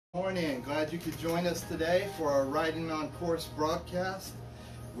Morning. Glad you could join us today for our Riding on Course broadcast.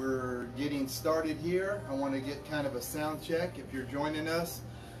 We're getting started here. I want to get kind of a sound check. If you're joining us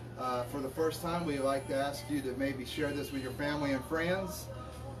for the first time, we'd like to ask you to maybe share this with your family and friends.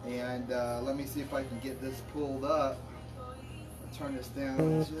 And let me see if I can get this pulled up. I'll turn this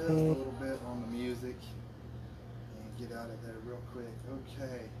down just a little bit on the music and get out of there real quick.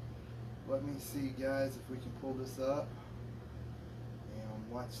 Okay. Let me see, guys, if we can pull this up.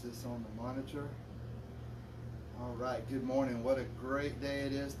 Watch this on the monitor. All right, good morning. What a great day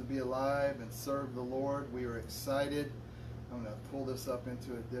it is to be alive and serve the Lord. We are excited. I'm going to pull this up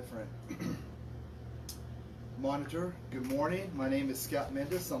into a different monitor. Good morning. My name is Scott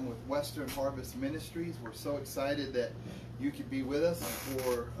Mendes. I'm with Western Harvest Ministries. We're so excited that you could be with us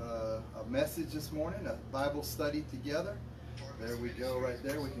for a message this morning, a Bible study together. There we go right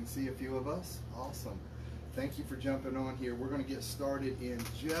there. We can see a few of us. Awesome. Thank you for jumping on here. We're going to get started in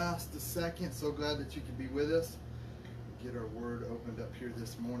just a second. So glad that you could be with us. Get our word opened up here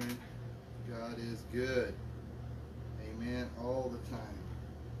this morning. God is good. Amen. All the time.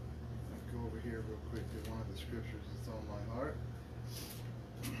 Let's go over here real quick to one of the scriptures that's on my heart.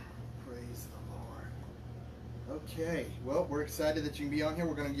 Praise the Lord. Okay. Well, we're excited that you can be on here.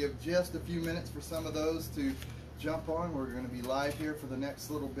 We're going to give just a few minutes for some of those to jump on. We're going to be live here for the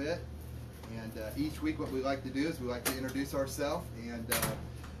next little bit. And each week what we like to do is we like to introduce ourselves and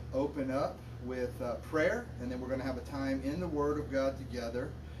open up with prayer. And then we're going to have a time in the Word of God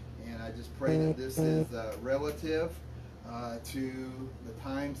together. And I just pray that this is relative to the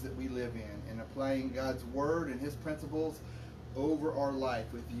times that we live in and applying God's Word and His principles over our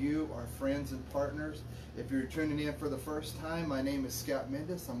life with you, our friends and partners. If you're tuning in for the first time, my name is Scott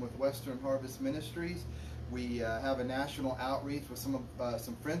Mendes. I'm with Western Harvest Ministries. We have a national outreach with some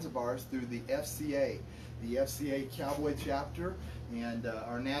friends of ours through the FCA Cowboy chapter, and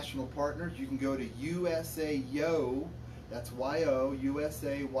our national partners. You can go to USAYO, that's Y-O,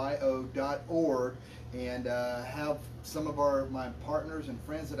 USAYO.org, and have some of my partners and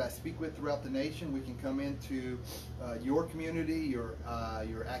friends that I speak with throughout the nation. We can come into your community, your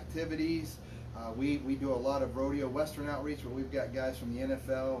activities. We do a lot of rodeo western outreach, but we've got guys from the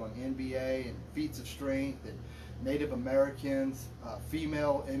NFL and NBA and feats of strength and Native Americans,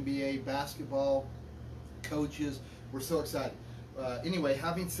 female NBA basketball coaches. We're so excited. Anyway,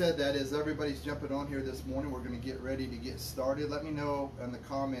 having said that, as everybody's jumping on here this morning, we're going to get ready to get started. Let me know in the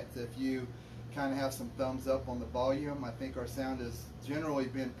comments if you kind of have some thumbs up on the volume. I think our sound has generally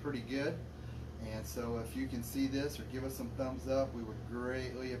been pretty good. And so if you can see this or give us some thumbs up, we would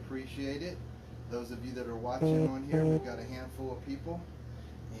greatly appreciate it. Those of you that are watching on here, we've got a handful of people.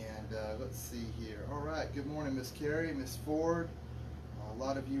 And let's see here. All right, good morning, Miss Carrie, Miss Ford. A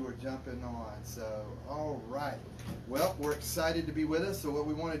lot of you are jumping on. So, all right. Well, we're excited to be with us. So what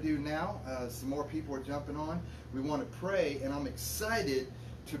we want to do now, some more people are jumping on. We want to pray, and I'm excited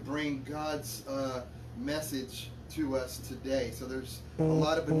to bring God's message to us today. So there's a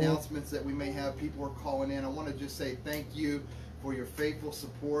lot of announcements that we may have. People are calling in. I want to just say thank you for your faithful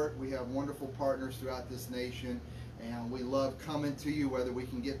support. We have wonderful partners throughout this nation, and we love coming to you, whether we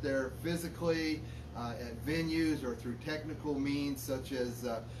can get there physically at venues or through technical means such as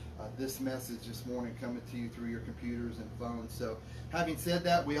this message this morning coming to you through your computers and phones. So having said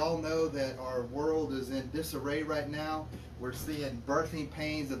that, we all know that our world is in disarray right now. We're seeing birthing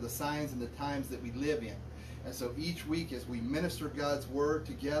pains of the signs and the times that we live in. And so each week as we minister God's Word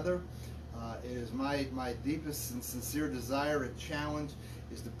together, it is my deepest and sincere desire and challenge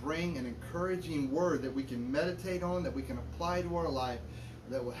is to bring an encouraging word that we can meditate on, that we can apply to our life,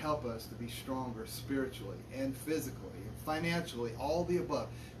 that will help us to be stronger spiritually and physically and financially, all the above.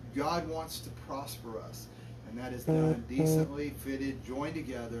 God wants to prosper us, and that is done decently, fitted, joined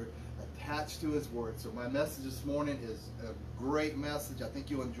together, attached to His Word. So my message this morning is a great message. I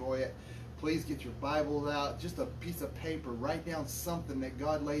think you'll enjoy it. Please get your Bible out, just a piece of paper, write down something that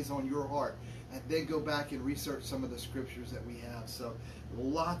God lays on your heart, and then go back and research some of the scriptures that we have. So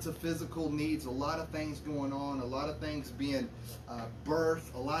lots of physical needs, a lot of things going on, a lot of things being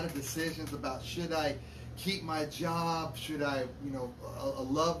birthed, a lot of decisions about should I keep my job, should I, a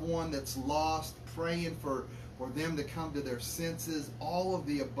loved one that's lost, praying for them to come to their senses, all of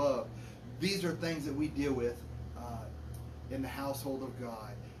the above. These are things that we deal with in the household of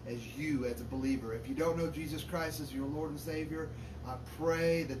God. As a believer. If you don't know Jesus Christ as your Lord and Savior, I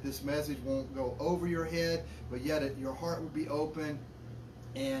pray that this message won't go over your head, but yet your heart will be open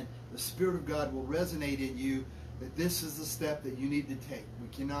and the Spirit of God will resonate in you that this is the step that you need to take. We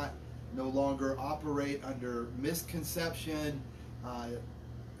cannot no longer operate under misconception,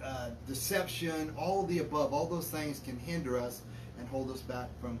 deception, all of the above. All those things can hinder us and hold us back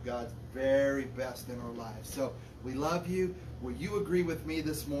from God's very best in our lives. So we love you. Will you agree with me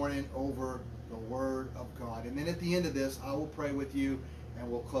this morning over the Word of God? And then at the end of this, I will pray with you, and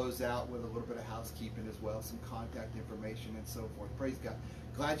we'll close out with a little bit of housekeeping as well, some contact information and so forth. Praise God.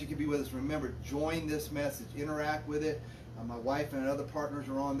 Glad you could be with us. Remember, join this message. Interact with it. My wife and other partners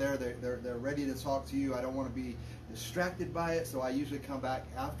are on there. They're ready to talk to you. I don't want to be distracted by it, so I usually come back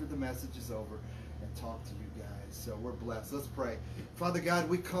after the message is over and talk to you guys. So we're blessed. Let's pray. Father God,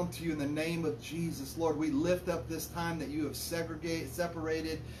 we come to you in the name of Jesus. Lord, we lift up this time that you have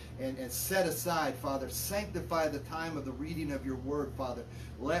separated and set aside, Father. Sanctify the time of the reading of your word, Father.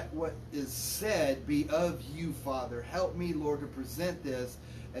 Let what is said be of you, Father. Help me, Lord, to present this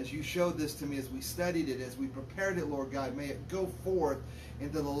as you showed this to me, as we studied it, as we prepared it, Lord God. May it go forth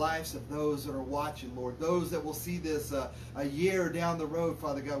into the lives of those that are watching, Lord. Those that will see this a year down the road,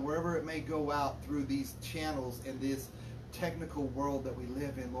 Father God, wherever it may go out through these channels in this technical world that we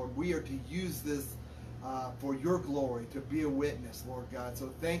live in, Lord. We are to use this for your glory, to be a witness, Lord God.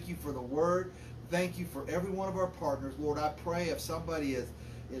 So thank you for the word. Thank you for every one of our partners, Lord. I pray if somebody is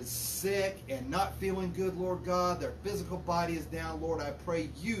sick and not feeling good, Lord God, their physical body is down, Lord, I pray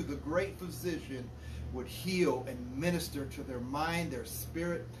you, the great physician, would heal and minister to their mind, their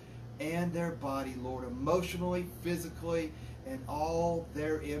spirit, and their body, Lord, emotionally, physically, and all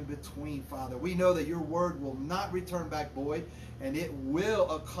there in between, Father. We know that your word will not return back void, and it will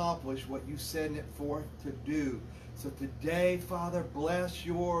accomplish what you send it forth to do. So today, Father, bless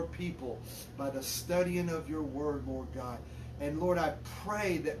your people by the studying of your word, Lord God. And Lord, I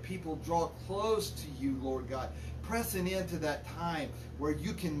pray that people draw close to you, Lord God, pressing into that time where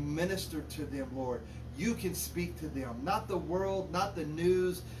you can minister to them, Lord. You can speak to them. Not the world, not the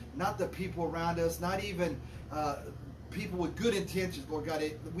news, not the people around us, not even people with good intentions, Lord God.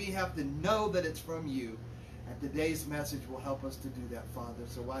 We have to know that it's from you. And today's message will help us to do that, Father.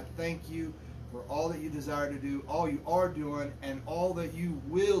 So I thank you for all that you desire to do, all you are doing, and all that you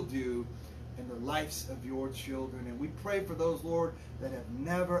will do in the lives of your children. And we pray for those, Lord, that have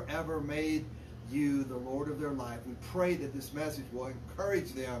never, ever made you the Lord of their life. We pray that this message will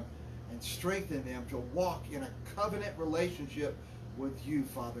encourage them and strengthen them to walk in a covenant relationship with you,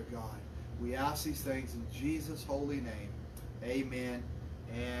 Father God. We ask these things in Jesus' holy name. Amen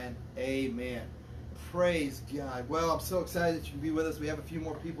and amen. Praise God. Well, I'm so excited that you can be with us. We have a few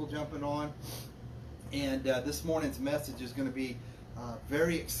more people jumping on. And this morning's message is going to be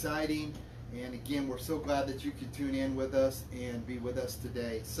very exciting. And again, we're so glad that you could tune in with us and be with us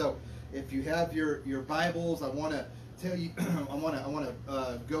today. So if you have your Bibles, I want to tell you, I want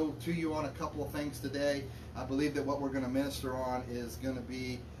to go to you on a couple of things today. I believe that what we're going to minister on is going to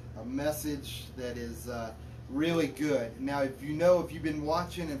be a message that is really good. Now, if you've been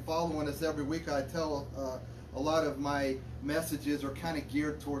watching and following us every week, I tell a lot of my messages are kind of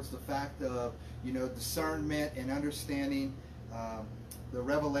geared towards the fact of, discernment and understanding the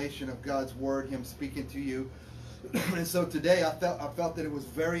revelation of God's Word, Him speaking to you. And so today I felt that it was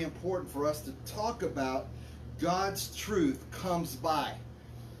very important for us to talk about God's truth comes by.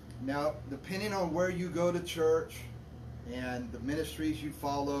 Now, depending on where you go to church and the ministries you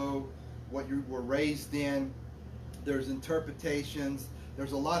follow, what you were raised in, there's interpretations,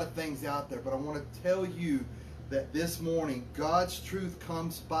 there's a lot of things out there, but I want to tell you that this morning God's truth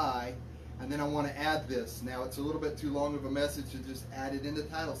comes by. And then I want to add this. Now, it's a little bit too long of a message to just add it in the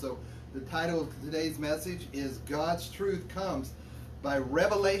title. So the title of today's message is God's Truth Comes by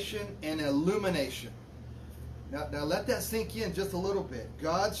Revelation and Illumination. Now let that sink in just a little bit.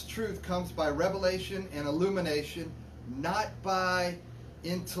 God's truth comes by revelation and illumination, not by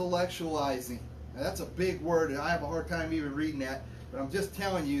intellectualizing. Now, that's a big word, and I have a hard time even reading that. But I'm just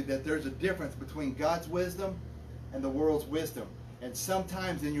telling you that there's a difference between God's wisdom and the world's wisdom. And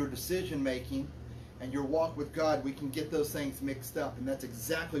sometimes in your decision making and your walk with God, we can get those things mixed up. And that's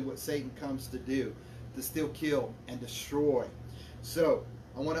exactly what Satan comes to do, to steal, kill, and destroy. So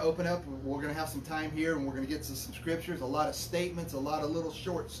I want to open up. We're going to have some time here, and we're going to get to some scriptures, a lot of statements, a lot of little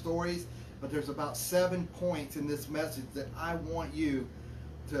short stories. But there's about 7 points in this message that I want you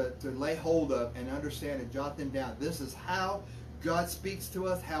to lay hold of and understand and jot them down. This is how God speaks to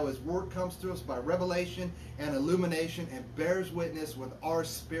us, how His Word comes to us by revelation and illumination and bears witness with our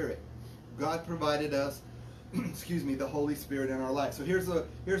spirit. God provided us, the Holy Spirit in our life. So here's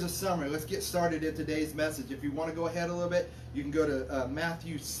a summary. Let's get started in today's message. If you want to go ahead a little bit, you can go to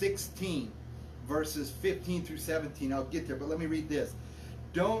Matthew 16, verses 15 through 17. I'll get there, but let me read this.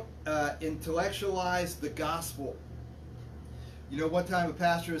 Don't intellectualize the gospel. One time a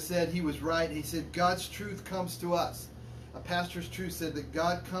pastor said, he was right. He said, God's truth comes to us. A pastor's truth said that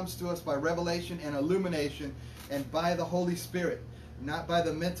God comes to us by revelation and illumination and by the Holy Spirit. not by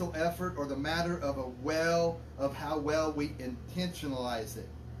the mental effort or the matter of how well we intentionalize it,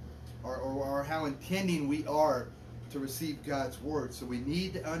 or how intending we are to receive God's word. So we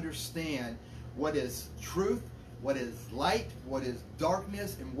need to understand what is truth, what is light, what is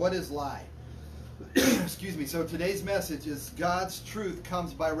darkness, and what is lie. Excuse me. So today's message is God's truth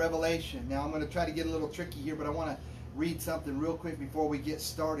comes by revelation. Now I'm going to try to get a little tricky here, but I want to read something real quick before we get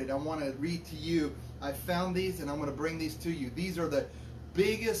started. I want to read to you. I found these and I'm going to bring these to you. These are the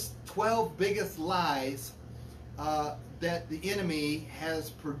 12 biggest lies that the enemy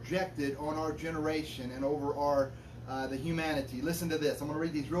has projected on our generation and over the humanity. Listen to this. I'm going to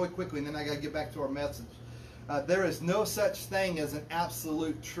read these really quickly and then I got to get back to our message. There is no such thing as an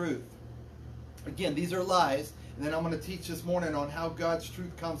absolute truth. Again, these are lies, and then I'm going to teach this morning on how God's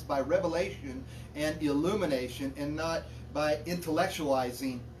truth comes by revelation and illumination and not by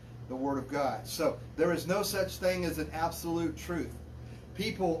intellectualizing the Word of God. So, there is no such thing as an absolute truth.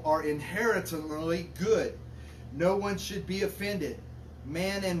 People are inherently good. No one should be offended.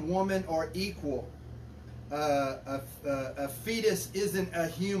 Man and woman are equal. A fetus isn't a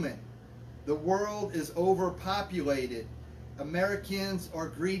human. The world is overpopulated. Americans are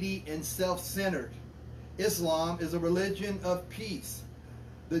greedy and self-centered. Islam is a religion of peace.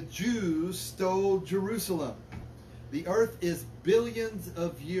 The Jews stole Jerusalem. The earth is billions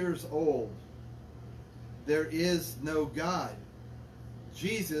of years old. There is no God.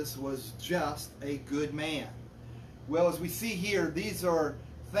 Jesus was just a good man. Well, as we see here, these are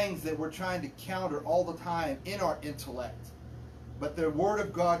things that we're trying to counter all the time in our intellect. But the Word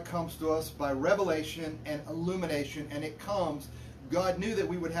of God comes to us by revelation and illumination, and it comes. God knew that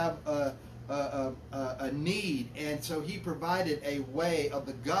we would have a need, and so He provided a way of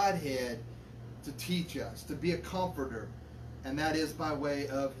the Godhead to teach us, to be a comforter, and that is by way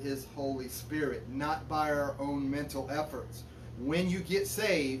of His Holy Spirit, not by our own mental efforts. When you get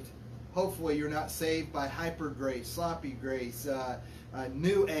saved, hopefully you're not saved by hyper grace, sloppy grace,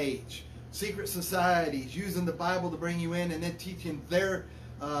 New Age, secret societies, using the Bible to bring you in and then teaching their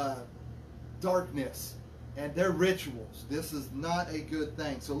darkness and their rituals. This is not a good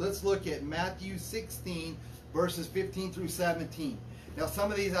thing. So let's look at Matthew 16, verses 15 through 17. Now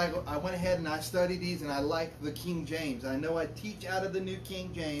some of these, I went ahead and I studied these, and I like the King James. I know I teach out of the New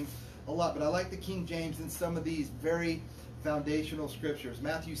King James a lot, but I like the King James in some of these very foundational scriptures.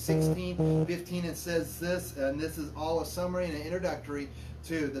 Matthew 16, 15, it says this, and this is all a summary and an introductory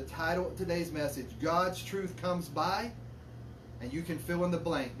to the title of today's message. God's truth comes by, and you can fill in the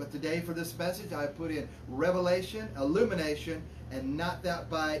blank. But today for this message, I put in revelation, illumination, and not that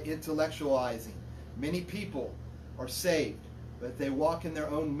by intellectualizing. Many people are saved, but if they walk in their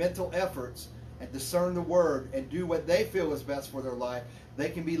own mental efforts and discern the Word and do what they feel is best for their life, they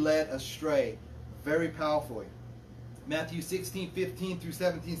can be led astray very powerfully. Matthew 16, 15 through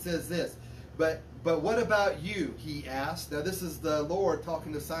 17 says this, But what about you? He asked. Now this is the Lord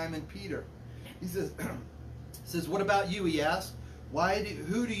talking to Simon Peter. He says, what about you? He asked.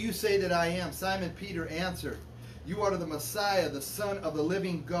 Who do you say that I am? Simon Peter answered, you are the Messiah, the Son of the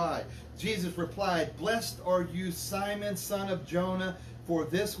living God. Jesus replied, blessed are you, Simon, son of Jonah, for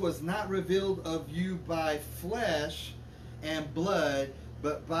this was not revealed of you by flesh and blood,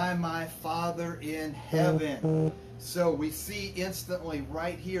 but by my Father in heaven. So we see instantly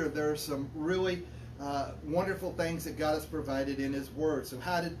right here, there are some really wonderful things that God has provided in His Word. So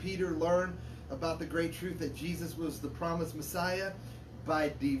how did Peter learn about the great truth that Jesus was the promised Messiah?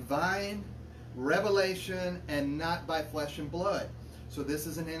 By divine revelation and not by flesh and blood. So this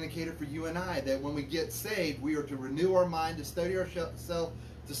is an indicator for you and I that when we get saved, we are to renew our mind, to study ourselves,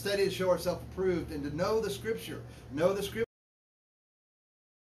 to study to show ourselves approved, and to know the Scripture. Know the Scripture.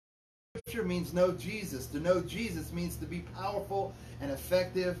 Scripture means know Jesus. To know Jesus means to be powerful and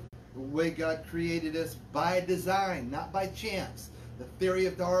effective the way God created us by design, not by chance. The theory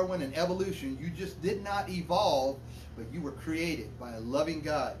of Darwin and evolution, you just did not evolve, but you were created by a loving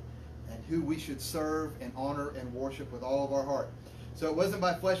God and who we should serve and honor and worship with all of our heart. So it wasn't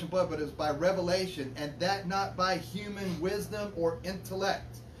by flesh and blood, but it was by revelation, and that not by human wisdom or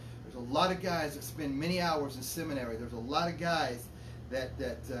intellect. There's a lot of guys that spend many hours in seminary. There's a lot of guys that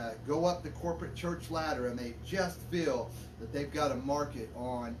go up the corporate church ladder, and they just feel that they've got a market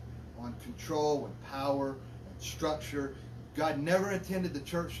on control and power and structure. God never intended the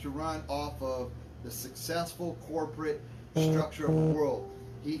church to run off of the successful corporate structure of the world.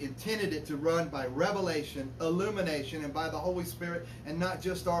 He intended it to run by revelation, illumination, and by the Holy Spirit, and not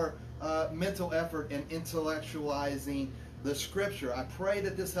just our mental effort and intellectualizing the scripture. I pray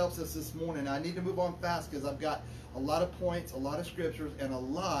that this helps us this morning. I need to move on fast because I've got a lot of points, a lot of scriptures, and a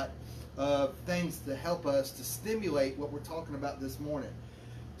lot of things to help us to stimulate what we're talking about this morning.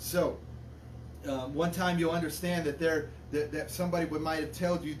 So, one time you'll understand that somebody might have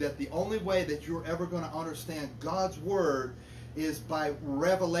told you that the only way that you're ever going to understand God's Word is by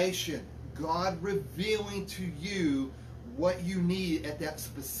revelation. God revealing to you what you need at that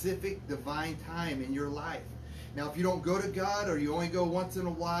specific divine time in your life. Now, if you don't go to God, or you only go once in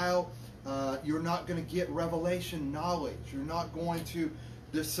a while, you're not going to get revelation knowledge. You're not going to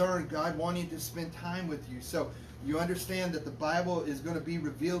discern God wanting to spend time with you. So you understand that the Bible is going to be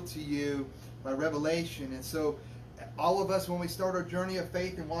revealed to you by revelation. And so all of us, when we start our journey of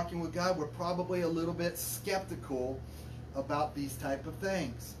faith and walking with God, we're probably a little bit skeptical about these type of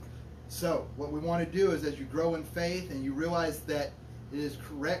things. So what we want to do is, as you grow in faith and you realize that it is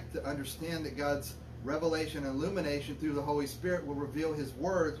correct to understand that God's revelation and illumination through the Holy Spirit will reveal His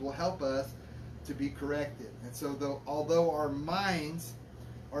words, will help us to be corrected. And so although our minds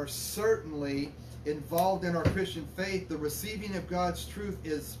are certainly involved in our Christian faith, the receiving of God's truth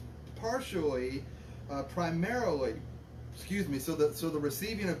is primarily, so the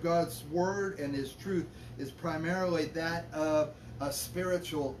receiving of God's Word and His truth is primarily that of a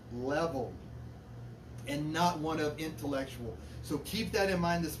spiritual level and not one of intellectual. So keep that in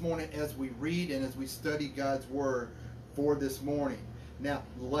mind this morning as we read and as we study God's Word for this morning. Now,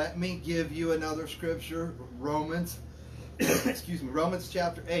 let me give you another scripture. Romans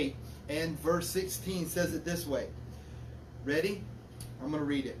chapter 8 and verse 16 says it this way. Ready? I'm going to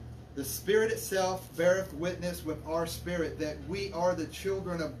read it. The Spirit itself beareth witness with our spirit that we are the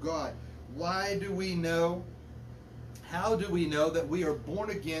children of God. Why do we know? How do we know that we are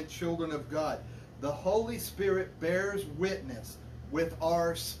born again children of God? The Holy Spirit bears witness with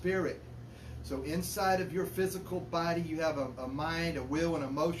our spirit. So inside of your physical body, you have a mind, a will, an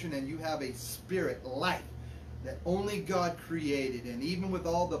emotion, and you have a spirit, life, that only God created. And even with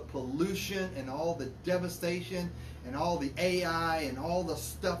all the pollution and all the devastation and all the AI and all the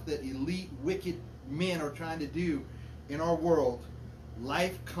stuff that elite, wicked men are trying to do in our world,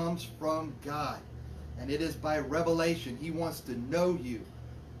 life comes from God. And it is by revelation. He wants to know you.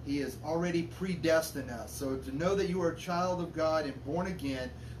 He has already predestined us. So to know that you are a child of God and born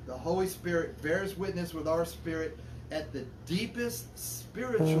again, the Holy Spirit bears witness with our spirit at the deepest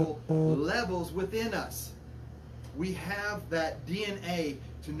spiritual levels within us. We have that DNA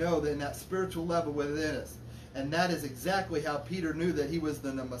to know that in that spiritual level within us. And that is exactly how Peter knew that he was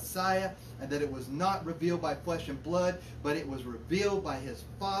the Messiah, and that it was not revealed by flesh and blood, but it was revealed by his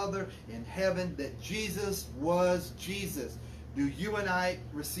Father in heaven, that Jesus was Jesus. Do you and I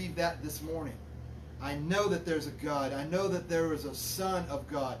receive that this morning? I know that there's a God. I know that there is a Son of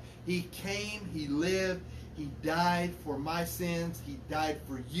God. He came, He lived, He died for my sins, He died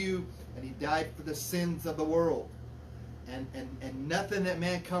for you, and He died for the sins of the world. And nothing that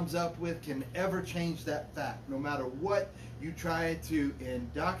man comes up with can ever change that fact. No matter what you try to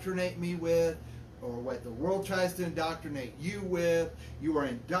indoctrinate me with, or what the world tries to indoctrinate you with, you are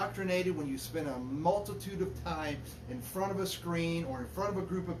indoctrinated when you spend a multitude of time in front of a screen or in front of a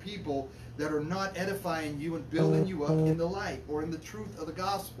group of people that are not edifying you and building you up in the light or in the truth of the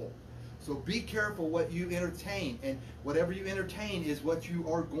gospel. So be careful what you entertain, and whatever you entertain is what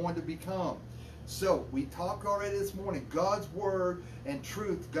you are going to become. So we talked already this morning, God's Word and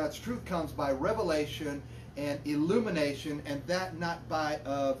truth. God's truth comes by revelation and illumination, and that not by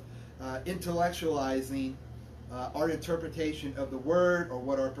intellectualizing our interpretation of the Word, or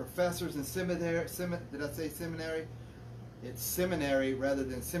what our professors in seminary, did I say seminary? It's seminary rather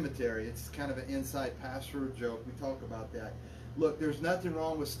than cemetery. It's kind of an inside pastor joke. We talk about that. Look, there's nothing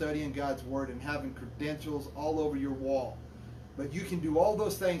wrong with studying God's Word and having credentials all over your wall. But you can do all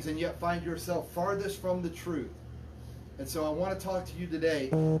those things and yet find yourself farthest from the truth. And so I want to talk to you today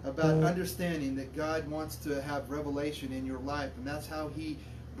about understanding that God wants to have revelation in your life, and that's how He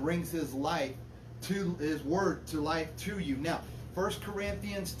brings His life to His Word to life to you. Now, 1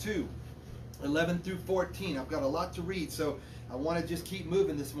 Corinthians 2, 11 through 14. I've got a lot to read, so I want to just keep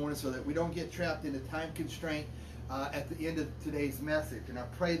moving this morning so that we don't get trapped in a time constraint at the end of today's message. And I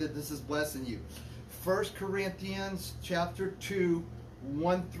pray that this is blessing you. 1 Corinthians chapter 2,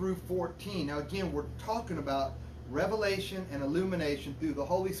 1 through 14. Now again, we're talking about revelation and illumination through the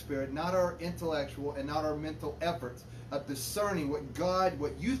Holy Spirit, not our intellectual and not our mental efforts of discerning what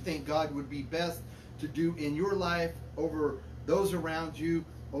you think God would be best to do in your life, over those around you,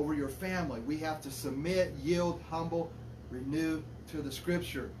 over your family. We have to submit, yield, humble, renew to the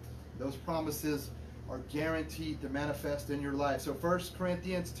Scripture. Those promises are guaranteed to manifest in your life. So 1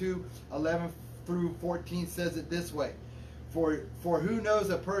 Corinthians 2, 11 through 14 says it this way. For who knows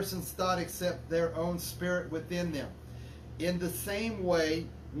a person's thought except their own spirit within them? In the same way,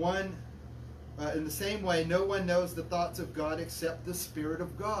 no one knows the thoughts of God except the Spirit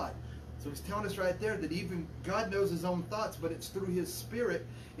of God. So he's telling us right there that even God knows his own thoughts, but it's through his Spirit.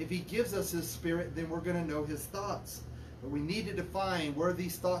 If he gives us his Spirit, then we're going to know his thoughts. But we need to define where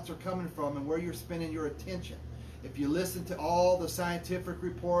these thoughts are coming from and where you're spending your attention. If you listen to all the scientific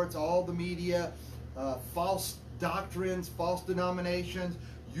reports, all the media, false doctrines, false denominations,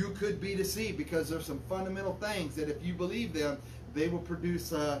 you could be deceived, because there's some fundamental things that if you believe them, they will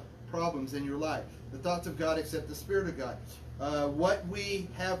produce problems in your life. The thoughts of God except the Spirit of God. What we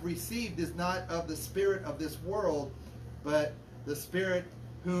have received is not of the spirit of this world, but the Spirit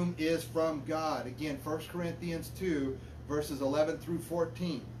whom is from God. Again, 1 Corinthians 2, verses 11 through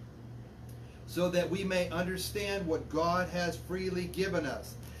 14. So that we may understand what God has freely given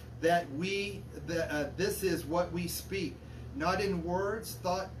us, this is what we speak, not in words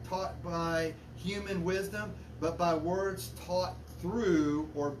taught by human wisdom, but by words taught through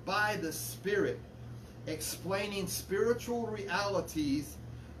or by the Spirit, explaining spiritual realities,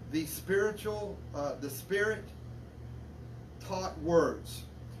 the Spirit taught words.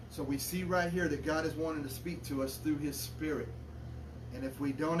 So we see right here that God is wanting to speak to us through his Spirit. And if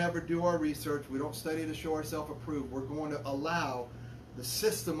we don't ever do our research, we don't study to show ourselves approved, we're going to allow the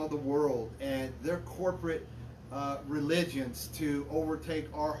system of the world and their corporate religions to overtake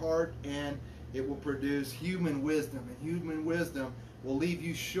our heart, and it will produce human wisdom. And human wisdom will leave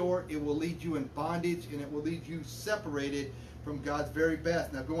you short, it will lead you in bondage, and it will lead you separated from God's very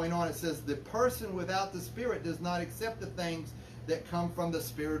best. Now going on, it says, the person without the Spirit does not accept the things that come from the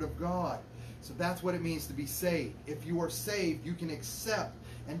Spirit of God. So that's what it means to be saved. If you are saved, you can accept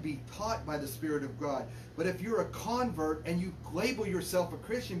and be taught by the Spirit of God. But if you're a convert and you label yourself a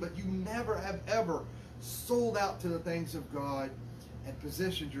Christian, but you never have ever sold out to the things of God and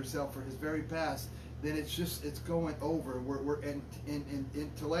positioned yourself for his very best, then it's going over. We're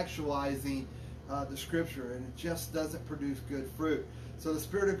intellectualizing the Scripture, and it just doesn't produce good fruit. So the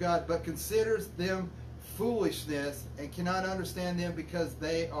Spirit of God but considers them foolishness and cannot understand them, because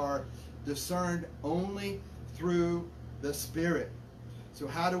they are discerned only through the Spirit. So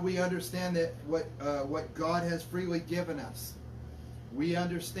how do we understand that what God has freely given us? We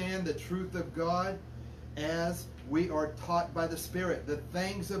understand the truth of God as we are taught by the Spirit. The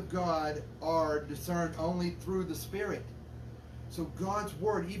things of God are discerned only through the Spirit. So God's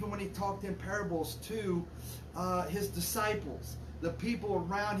Word, even when he talked in parables to his disciples, the people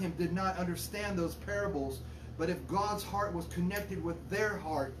around him did not understand those parables. But if God's heart was connected with their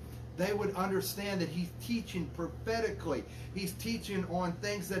heart, they would understand that he's teaching prophetically. He's teaching on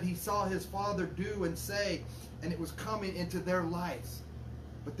things that he saw his Father do and say, and it was coming into their lives.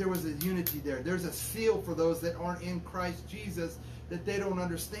 But there was a unity there. There's a seal for those that aren't in Christ Jesus that they don't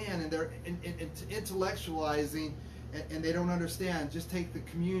understand, and they're intellectualizing, and they don't understand. Just take the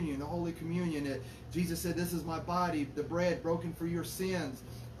communion, the Holy Communion. Jesus said, this is my body, the bread broken for your sins.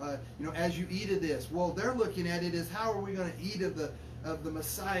 As you eat of this. Well, they're looking at it as, how are we going to eat of the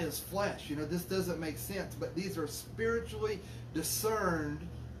Messiah's flesh? This doesn't make sense. But these are spiritually discerned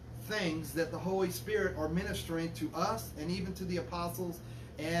things that the Holy Spirit are ministering to us, and even to the apostles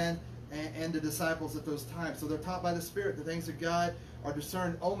and the disciples at those times. So they're taught by the Spirit. The things of God are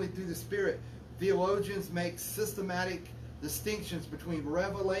discerned only through the Spirit. Theologians make systematic distinctions between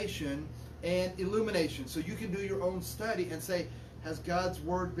revelation and illumination. So you can do your own study and say, has God's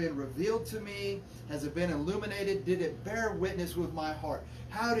Word been revealed to me? Has it been illuminated? Did it bear witness with my heart?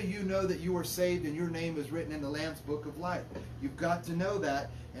 How do you know that you are saved and your name is written in the Lamb's Book of Life? You've got to know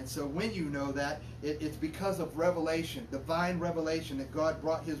that. And so when you know that, it's because of revelation, divine revelation, that God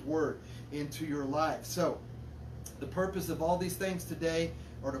brought his Word into your life. So the purpose of all these things today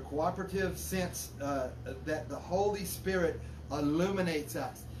are the cooperative sense that the Holy Spirit illuminates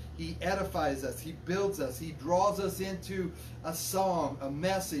us. He edifies us. He builds us. He draws us into a song, a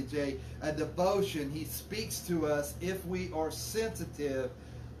message, a devotion. He speaks to us if we are sensitive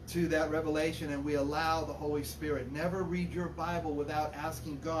to that revelation and we allow the Holy Spirit. Never read your Bible without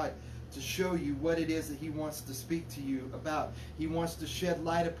asking God to show you what it is that he wants to speak to you about. He wants to shed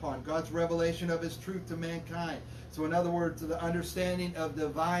light upon God's revelation of his truth to mankind. So in other words, the understanding of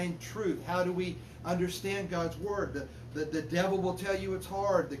divine truth. How do we understand God's Word? The devil will tell you it's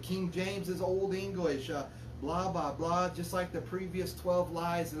hard. The King James is Old English. Blah, blah, blah. Just like the previous 12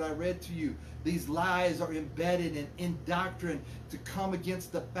 lies that I read to you. These lies are embedded in doctrine to come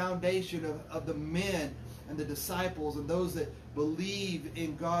against the foundation of the men and the disciples and those that believe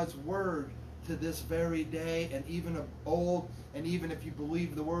in God's Word to this very day, and even of old, and even if you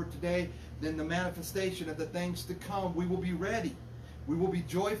believe the word today, then the manifestation of the things to come, we will be ready. We will be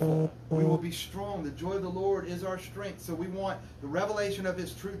joyful. We will be strong. The joy of the Lord is our strength. So we want the revelation of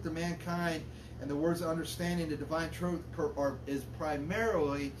His truth to mankind, and the words of understanding the divine truth is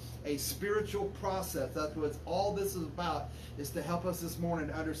primarily a spiritual process. That's what all this is about, is to help us this morning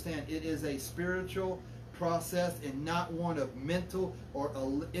to understand it is a spiritual process and not one of mental or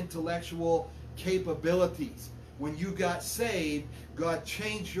intellectual capabilities. When you got saved, God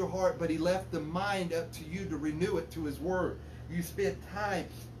changed your heart, but He left the mind up to you to renew it to His Word. You spend time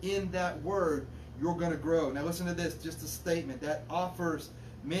in that Word, you're going to grow. Now listen to this, just a statement that offers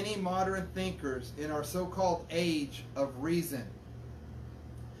many modern thinkers in our so-called age of reason.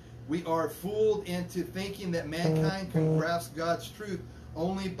 We are fooled into thinking that mankind can grasp God's truth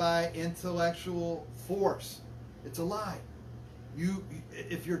only by intellectual force. It's a lie.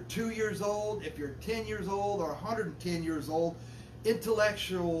 If you're 2 years old, if you're 10 years old, or 110 years old,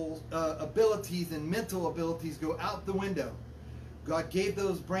 intellectual abilities and mental abilities go out the window. God gave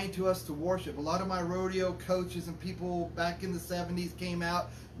those brain to us to worship. A lot of my rodeo coaches and people back in the 70s came out,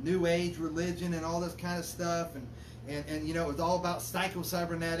 New Age religion and all this kind of stuff, and you know, it was all about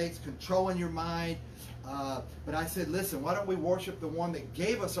psycho-cybernetics, controlling your mind. But I said, listen, why don't we worship the one that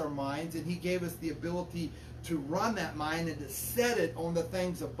gave us our minds, and He gave us the ability to run that mind and to set it on the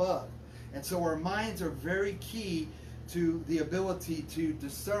things above. And so our minds are very key to the ability to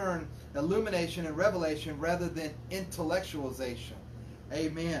discern illumination and revelation rather than intellectualization.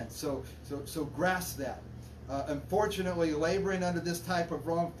 Amen. So grasp that. Unfortunately, laboring under this type of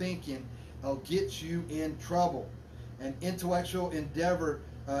wrong thinking gets you in trouble. And intellectual endeavor,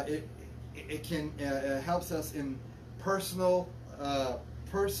 it can helps us in personal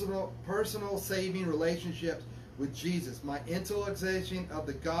saving relationships with Jesus. My intellectualization of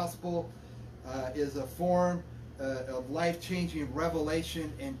the gospel is a form of life-changing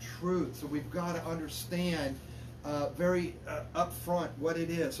revelation and truth. So we've got to understand very upfront what it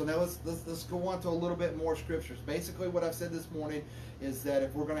is. So now let's go on to a little bit more scriptures. Basically, what I've said this morning is that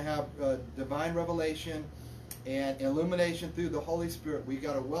if we're going to have divine revelation and illumination through the Holy Spirit, we've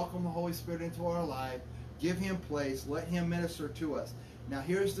got to welcome the Holy Spirit into our life, give Him place, let Him minister to us. Now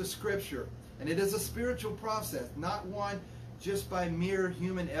here's the scripture, and it is a spiritual process, not one just by mere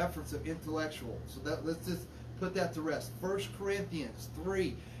human efforts of intellectual. So let's just put that to rest. 1 Corinthians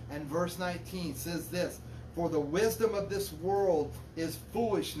 3 and verse 19 says this: for the wisdom of this world is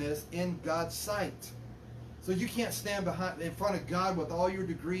foolishness in God's sight. So you can't stand in front of God with all your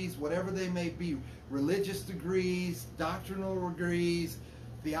degrees, whatever they may be, religious degrees, doctrinal degrees,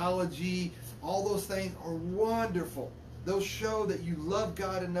 theology, all those things are wonderful. Those show that you love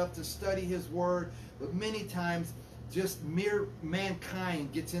God enough to study His Word, but many times just mere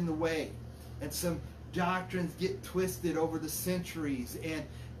mankind gets in the way, and some doctrines get twisted over the centuries, and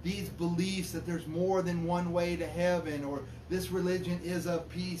these beliefs that there's more than one way to heaven, or this religion is of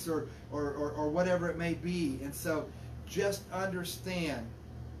peace, or whatever it may be. And so just understand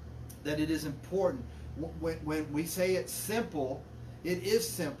that it is important. When we say it's simple, it is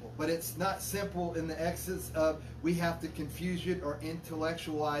simple, but it's not simple in the excess of we have to confuse it or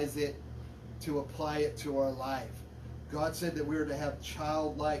intellectualize it to apply it to our life. God said that we are to have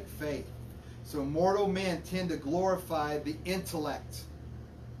childlike faith. So mortal men tend to glorify the intellect.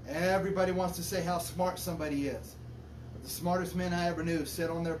 Everybody wants to say how smart somebody is. But the smartest men I ever knew sit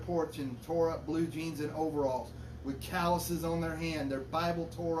on their porch in tore up blue jeans and overalls with calluses on their hand, their Bible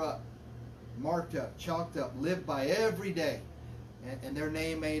tore up, marked up, chalked up, lived by every day. And their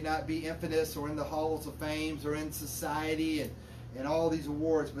name may not be infamous or in the halls of fame or in society and all these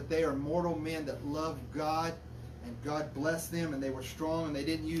awards, but they are mortal men that love God, and God blessed them, and they were strong, and they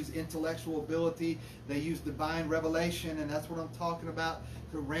didn't use intellectual ability. They used divine revelation, and that's what I'm talking about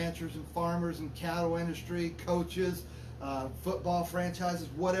to ranchers and farmers and cattle industry, coaches, football franchises,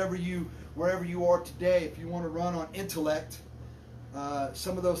 wherever you are today. If you want to run on intellect,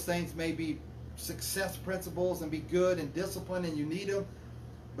 some of those things may be success principles and be good and discipline, and you need them,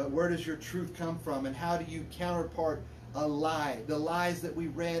 but where does your truth come from, and how do you counterpart a lie? The lies that we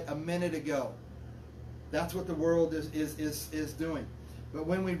read a minute ago. That's what the world is doing. But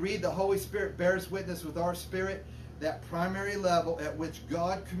when we read the Holy Spirit bears witness with our spirit, that primary level at which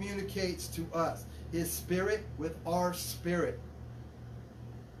God communicates to us, His Spirit with our spirit.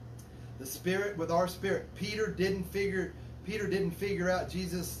 The Spirit with our spirit. Peter didn't figure out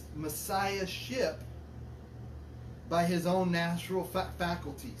Jesus' messiahship by his own natural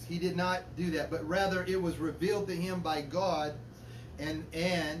faculties. He did not do that, but rather it was revealed to him by God, and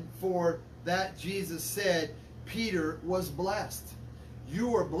for that Jesus said, Peter was blessed.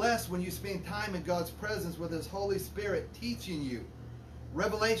 You are blessed when you spend time in God's presence with His Holy Spirit teaching you.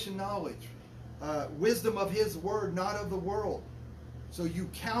 Revelation knowledge. Wisdom of His Word, not of the world. So you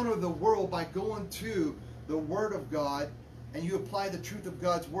counter the world by going to the Word of God, and you apply the truth of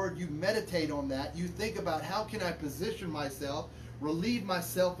God's Word. You meditate on that. You think about, how can I position myself, relieve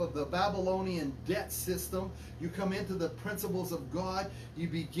myself of the Babylonian debt system. You come into the principles of God. You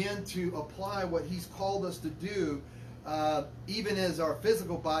begin to apply what He's called us to do. Even as our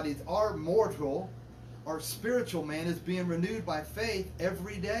physical bodies are mortal, our spiritual man is being renewed by faith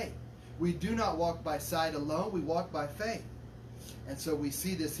every day. We do not walk by sight alone, we walk by faith. And so we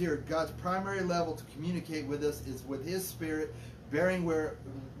see this here. God's primary level to communicate with us is with His Spirit bearing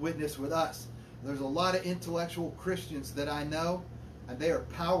witness with us. There's a lot of intellectual Christians that I know, and they are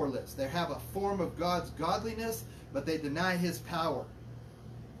powerless. They have a form of God's godliness, but they deny His power.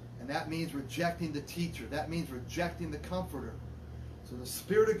 And that means rejecting the teacher. That means rejecting the comforter. So the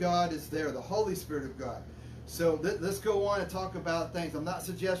Spirit of God is there, the Holy Spirit of God. So let's go on and talk about things. I'm not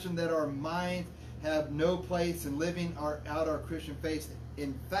suggesting that our minds have no place in living out our Christian faith.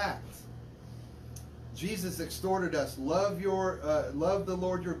 In fact, Jesus exhorted us, love the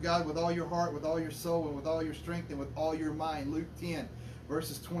Lord your God with all your heart, with all your soul, and with all your strength, and with all your mind. Luke 10,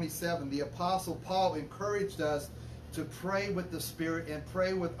 verses 27. The Apostle Paul encouraged us to pray with the Spirit and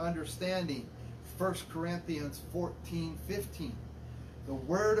pray with understanding. 1 Corinthians 14:15. The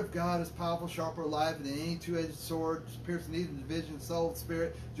Word of God is powerful, sharper, alive than any two-edged sword, piercing neither division, soul,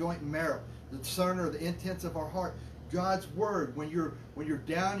 spirit, joint, and marrow. The discerner of the intents of our heart. God's Word. When you're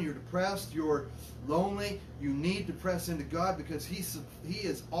down, you're depressed, you're lonely, you need to press into God, because He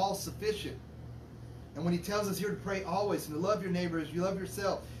is all sufficient. And when He tells us here to pray always and to love your neighbor as you love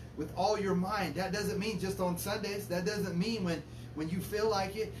yourself with all your mind, that doesn't mean just on Sundays. That doesn't mean when you feel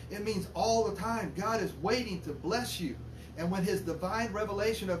like it. It means all the time. God is waiting to bless you. And when His divine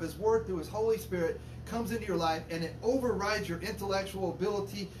revelation of His Word through His Holy Spirit comes into your life, and it overrides your intellectual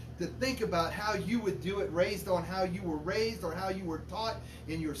ability to think about how you would do it, raised on how you were raised or how you were taught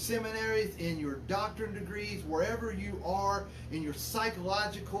in your seminaries, in your doctorate degrees, wherever you are, in your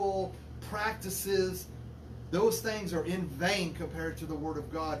psychological practices, those things are in vain compared to the Word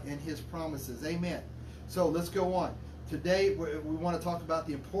of God and His promises. Amen. So let's go on. Today we want to talk about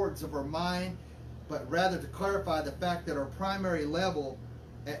the importance of our mind, but rather to clarify the fact that our primary level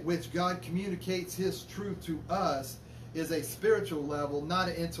at which God communicates His truth to us is a spiritual level, not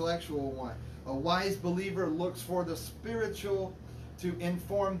an intellectual one. A wise believer looks for the spiritual to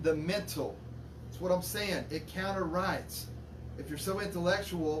inform the mental. That's what I'm saying. It counterrides. If you're so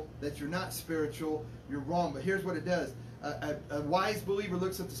intellectual that you're not spiritual, you're wrong. But here's what it does. A wise believer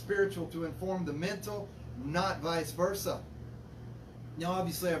looks at the spiritual to inform the mental, not vice versa. Now,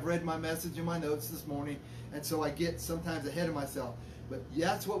 obviously, I've read my message in my notes this morning, and so I get sometimes ahead of myself. But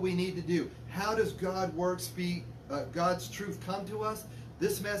that's what we need to do. How does God's truth come to us?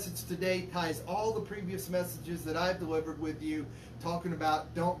 This message today ties all the previous messages that I've delivered with you, talking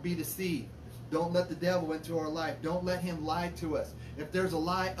about don't be deceived. Don't let the devil into our life. Don't let him lie to us. If there's a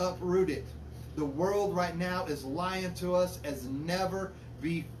lie, uproot it. The world right now is lying to us as never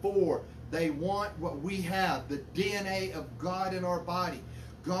before. They want what we have, the DNA of God in our body.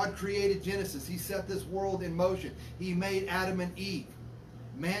 God created Genesis. He set this world in motion. He made Adam and Eve.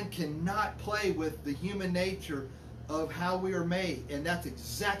 Man cannot play with the human nature of how we are made, and that's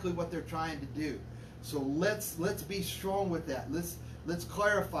exactly what they're trying to do. So let's be strong with that. Let's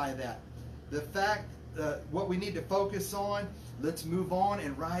clarify that. The fact what we need to focus on. Let's move on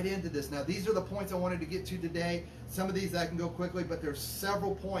and right into this. Now, these are the points I wanted to get to today. Some of these I can go quickly, but there's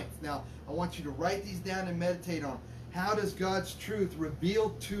several points. Now, I want you to write these down and meditate on. How does God's truth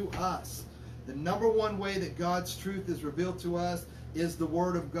reveal to us? The number one way that God's truth is revealed to us is the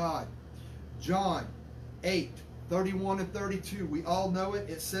Word of God. John 8:31 and 32. We all know it.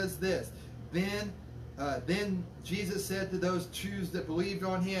 It says this. Then Jesus said to those Jews that believed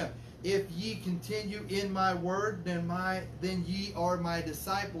on Him, if ye continue in my word, then ye are my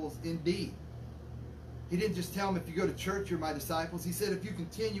disciples indeed. He didn't just tell them if you go to church, you're my disciples. He said if you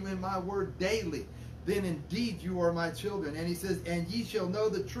continue in my word daily, then indeed you are my children. And he says, and ye shall know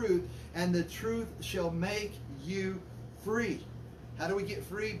the truth, and the truth shall make you free. How do we get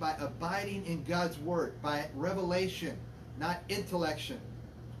free? By abiding in God's word, by revelation, not intellectualizing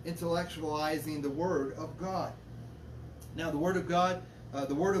the word of God. Now the word of God,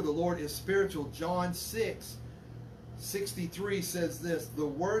 the word of the Lord is spiritual. John 6:63 says this, the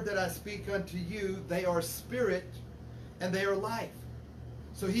word that I speak unto you, they are spirit and they are life.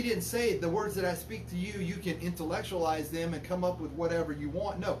 So he didn't say the words that I speak to you, you can intellectualize them and come up with whatever you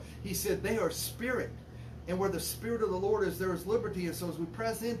want. No, he said they are spirit And where the Spirit of the Lord is, there is liberty. And so as we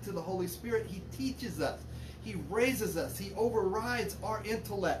press into the Holy Spirit, He teaches us. He raises us. He overrides our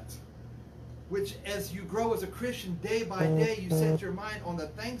intellect. Which, as you grow as a Christian, day by day, you set your mind on the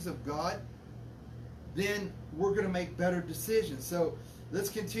things of God, then we're going to make better decisions. So let's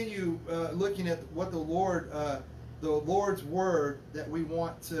continue looking at what the Lord's Word that we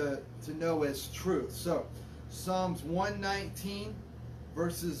want to know as truth. So Psalms 119,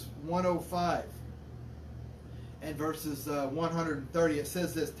 verses 105 and verses 130. It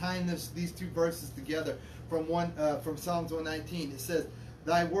says this, tying these two verses together from Psalms 119. It says,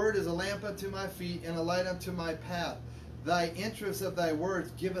 Thy word is a lamp unto my feet and a light unto my path. Thy interest of thy words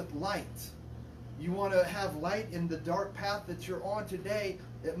giveth light. You want to have light in the dark path that you're on today.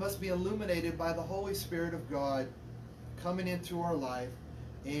 It must be illuminated by the Holy Spirit of God coming into our life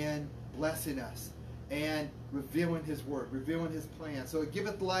and blessing us and revealing His word, revealing His plan. So it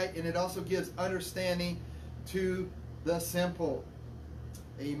giveth light, and it also gives understanding to the simple.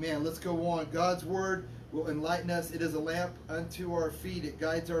 Amen. Let's go on. God's word will enlighten us. It is a lamp unto our feet. It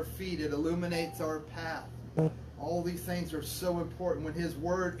guides our feet. It illuminates our path. All these things are so important. When His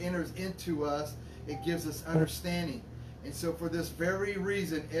word enters into us, it gives us understanding. And so for this very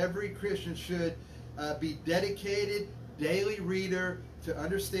reason, every Christian should be dedicated, daily reader to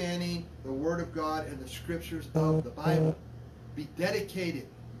understanding the Word of God and the Scriptures of the Bible. Be dedicated.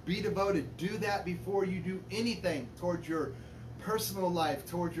 Be devoted. Do that before you do anything towards your personal life,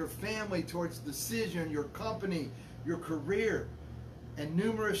 towards your family, towards decision, your company, your career, and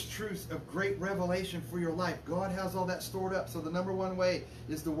numerous truths of great revelation for your life. God has all that stored up. So the number one way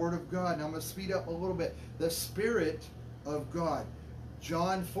is the Word of God. Now I'm going to speed up a little bit. The Spirit of God.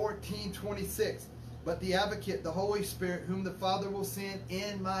 John 14:26. But the Advocate, the Holy Spirit, whom the Father will send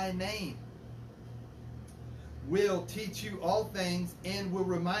in my name, will teach you all things and will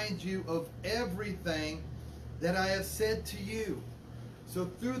remind you of everything that I have said to you. So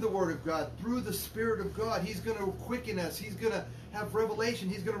through the Word of God, through the Spirit of God, He's going to quicken us. He's going to have revelation.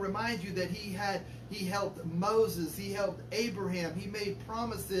 He's going to remind you that He helped Moses. He helped Abraham. He made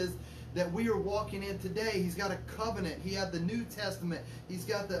promises that we are walking in today. He's got a covenant. He had the New Testament. He's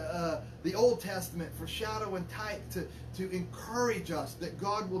got the Old Testament for shadow and type to encourage us that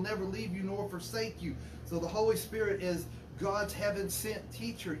God will never leave you nor forsake you. So the Holy Spirit is God's heaven-sent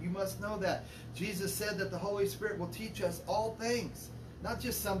teacher. You must know that. Jesus said that the Holy Spirit will teach us all things, not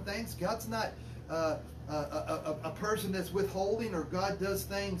just some things. God's not a person that's withholding, or God does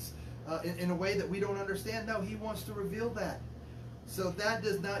things in a way that we don't understand. No, He wants to reveal that. So that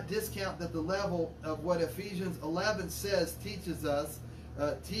does not discount that the level of what Ephesians 11 says teaches,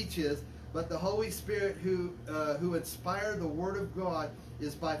 but the Holy Spirit who inspired the Word of God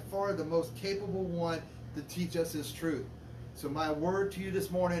is by far the most capable one to teach us His truth. So my word to you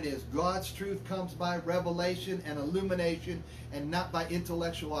this morning is God's truth comes by revelation and illumination and not by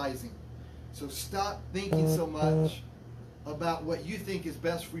intellectualizing. So stop thinking so much about what you think is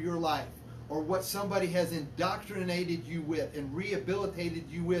best for your life, or what somebody has indoctrinated you with and rehabilitated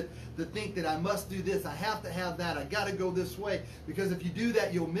you with to think that I must do this, I have to have that, I got to go this way. Because if you do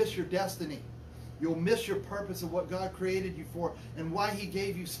that, you'll miss your destiny. You'll miss your purpose of what God created you for, and why He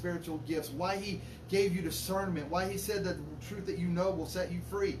gave you spiritual gifts, why He gave you discernment, why He said that the truth that you know will set you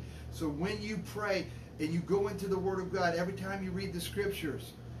free. So when you pray and you go into the Word of God, every time you read the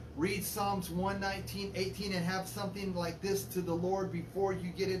Scriptures, read Psalms 119:18 and have something like this to the Lord before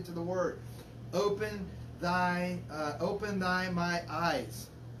you get into the Word. Open thy my eyes.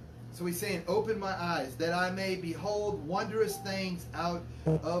 So He's saying, open my eyes, that I may behold wondrous things out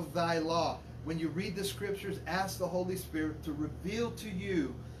of thy law. When you read the Scriptures, ask the Holy Spirit to reveal to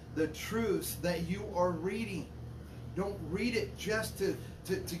you the truths that you are reading. Don't read it just to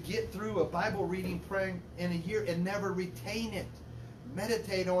get through a Bible reading praying in a year and never retain it.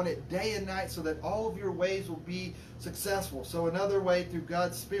 Meditate on it day and night so that all of your ways will be successful. So another way through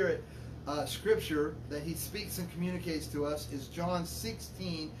God's Spirit, Scripture that He speaks and communicates to us is John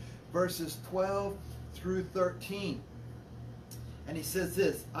 16, verses 12 through 13. And He says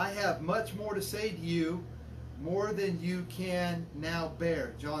this, I have much more to say to you, more than you can now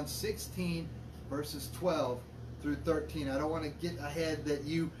bear. John 16, verses 12 through 13. I don't want to get ahead that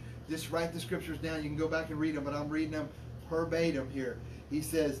you just write the Scriptures down. You can go back and read them, but I'm reading them verbatim here. He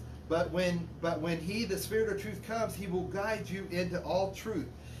says, but when He, the Spirit of truth, comes, He will guide you into all truth.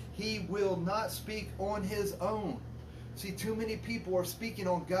 He will not speak on His own. See, too many people are speaking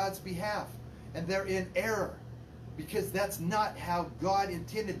on God's behalf, and they're in error, because that's not how God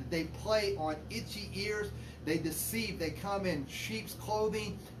intended it. They play on itchy ears. They deceive. They come in sheep's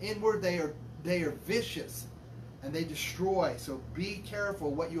clothing. Inward, they are vicious, and they destroy. So be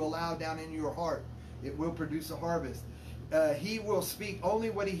careful what you allow down in your heart. it will produce a harvest. He will speak only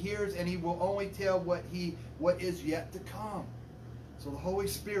what he hears, and he will only tell what is yet to come. So the Holy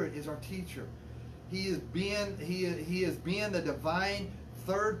Spirit is our teacher. He is being the divine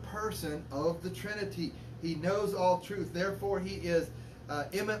third person of the Trinity. He knows all truth. Therefore, he is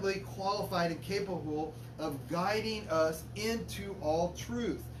eminently qualified and capable of guiding us into all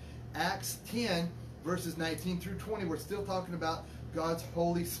truth. Acts 10, verses 19 through 20. We're still talking about God's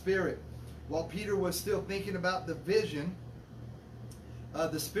Holy Spirit. While Peter was still thinking about the vision,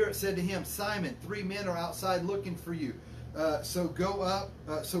 the Spirit said to him, Simon, 3 men are outside looking for you. So go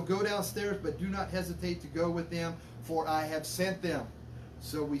downstairs, but do not hesitate to go with them, for I have sent them.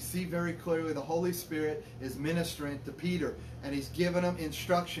 So we see very clearly the Holy Spirit is ministering to Peter, and he's giving him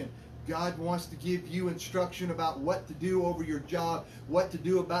instruction. God wants to give you instruction about what to do over your job, what to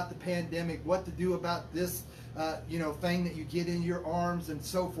do about the pandemic, what to do about this thing that you get in your arms, and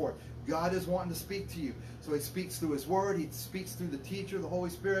so forth. God is wanting to speak to you. So he speaks through his word. He speaks through the teacher, the Holy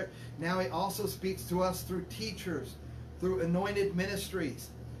Spirit. Now he also speaks to us through teachers, through anointed ministries.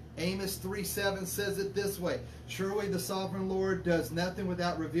 Amos 3:7 says it this way: surely the sovereign Lord does nothing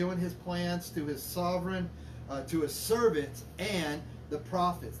without revealing his plans to his to his servants and the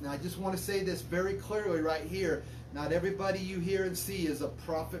prophets. Now I just want to say this very clearly right here. Not everybody you hear and see is a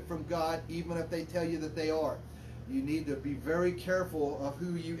prophet from God, even if they tell you that they are. You need to be very careful of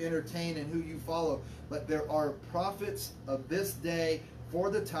who you entertain and who you follow. But there are prophets of this day for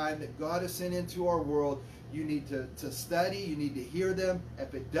the time that God has sent into our world. You need to study. You need to hear them.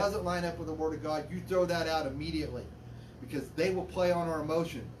 If it doesn't line up with the Word of God, you throw that out immediately, because they will play on our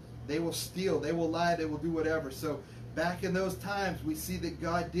emotion. They will steal. They will lie. They will do whatever. So back in those times, we see that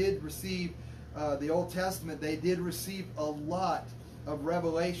God did receive the Old Testament. They did receive a lot of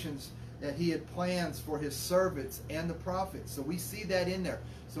revelations that he had plans for his servants and the prophets. So we see that in there.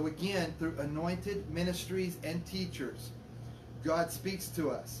 So again, through anointed ministries and teachers, God speaks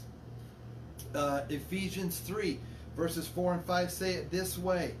to us. Ephesians 3, verses 4 and 5 say it this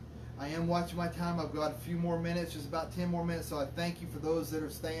way. I am watching my time. I've got a few more minutes, just about 10 more minutes. So I thank you for those that are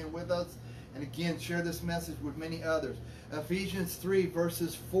staying with us. And again, share this message with many others. Ephesians 3,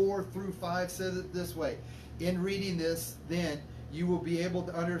 verses 4 through 5 says it this way. In reading this, then, you will be able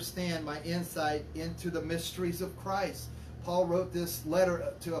to understand my insight into the mysteries of Christ. Paul wrote this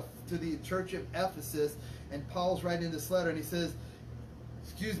letter to the church of Ephesus, and Paul's writing this letter, and he says,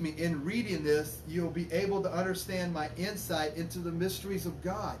 in reading this, you'll be able to understand my insight into the mysteries of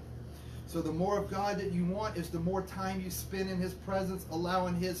God. So the more of God that you want is the more time you spend in his presence,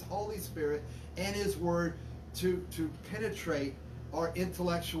 allowing his Holy Spirit and his word to penetrate our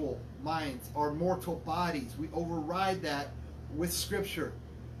intellectual minds, our mortal bodies. We override that with Scripture,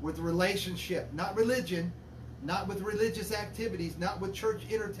 with relationship, not religion, not with religious activities, not with church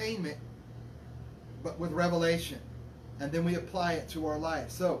entertainment, but with revelation. And then we apply it to our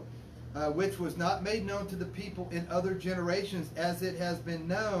life. So, which was not made known to the people in other generations, as it has been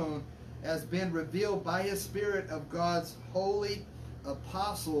known, has been revealed by his Spirit of God's holy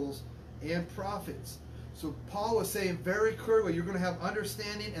apostles and prophets. So Paul was saying very clearly, you're going to have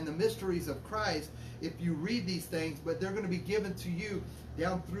understanding and the mysteries of Christ if you read these things, but they're going to be given to you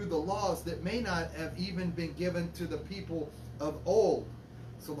down through the laws that may not have even been given to the people of old.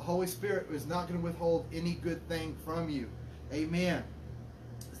 So the Holy Spirit is not going to withhold any good thing from you. Amen.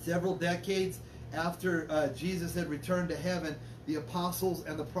 Several decades after Jesus had returned to heaven, the apostles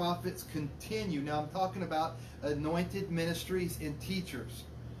and the prophets continue. Now I'm talking about anointed ministries and teachers.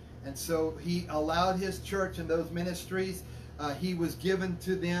 And so he allowed his church and those ministries, he was given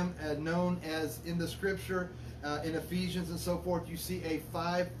to them, known as in the Scripture, in Ephesians and so forth, you see a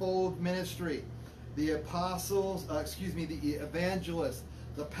fivefold ministry. The apostles, the evangelists,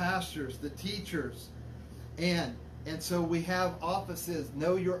 the pastors, the teachers. And so we have offices.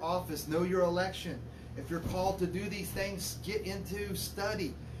 Know your office. Know your election. If you're called to do these things, get into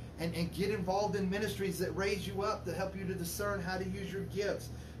study and get involved in ministries that raise you up to help you to discern how to use your gifts.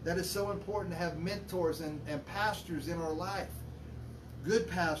 That is so important to have mentors and pastors in our life. Good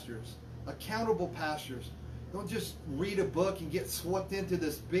pastors, accountable pastors. Don't just read a book and get swept into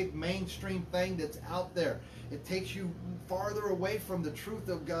this big mainstream thing that's out there. It takes you farther away from the truth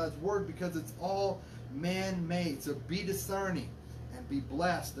of God's Word because it's all man-made. So be discerning and be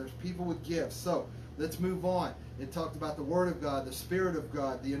blessed. There's people with gifts. So let's move on. It talked about the Word of God, the Spirit of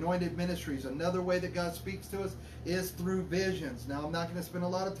God, the anointed ministries. Another way that God speaks to us is through visions. Now, I'm not going to spend a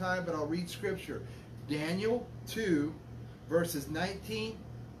lot of time, but I'll read Scripture. Daniel 2, verses 19,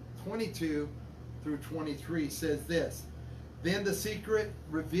 22 through 23 says this. Then the secret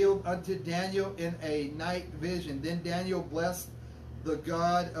revealed unto Daniel in a night vision. Then Daniel blessed the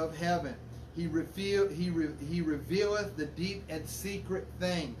God of heaven, He revealeth the deep and secret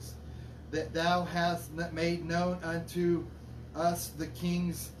things that thou hast made known unto us the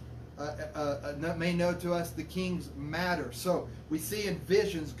king's made known to us the king's matter. So we see in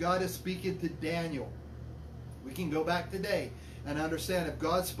visions God is speaking to Daniel. We can go back today and understand if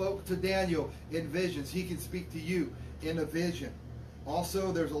God spoke to Daniel in visions, he can speak to you in a vision.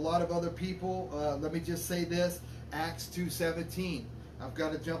 Also, there's a lot of other people. Let me just say this, Acts 2:17. I've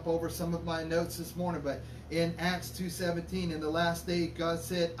got to jump over some of my notes this morning, but in Acts 2:17, in the last day, God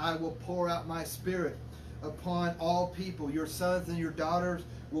said, I will pour out my spirit upon all people. Your sons and your daughters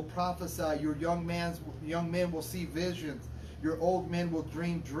will prophesy. Your young men will see visions. Your old men will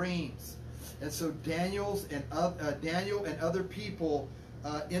dream dreams. And so Daniel and other people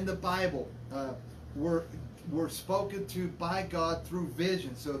in the Bible were spoken to by God through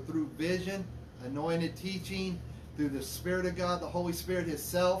vision. So through vision, anointed teaching, through the Spirit of God, the Holy Spirit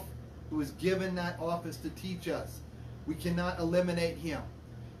Himself, who is given that office to teach us. We cannot eliminate Him.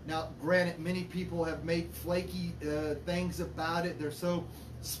 Now, granted, many people have made flaky things about it. They're so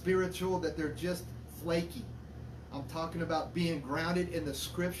spiritual that they're just flaky. I'm talking about being grounded in the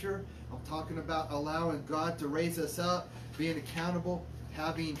Scripture. I'm talking about allowing God to raise us up, being accountable,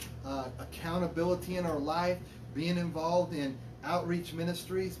 having accountability in our life, being involved in outreach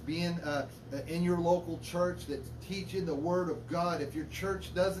ministries, being in your local church that's teaching the Word of God. If your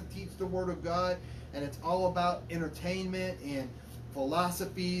church doesn't teach the Word of God and it's all about entertainment and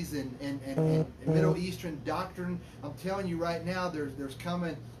philosophies and Middle Eastern doctrine, I'm telling you right now, there's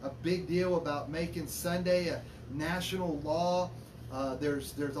coming a big deal about making Sunday a national law.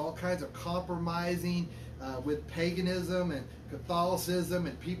 There's all kinds of compromising with paganism and Catholicism,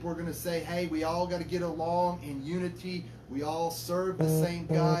 and people are going to say, hey, we all got to get along in unity. We all serve the same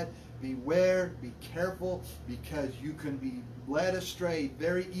God. Beware, be careful, because you can be led astray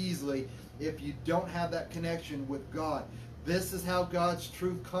very easily if you don't have that connection with God. This is how God's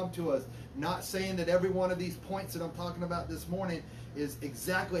truth come to us. Not saying that every one of these points that I'm talking about this morning is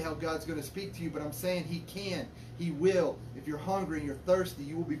exactly how God's going to speak to you, but I'm saying He can, He will. If you're hungry and you're thirsty,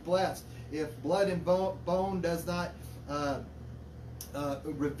 you will be blessed. If blood and bone does not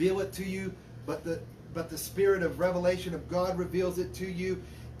reveal it to you, but the Spirit of revelation of God reveals it to you,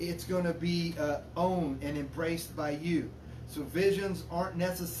 it's going to be owned and embraced by you. So visions aren't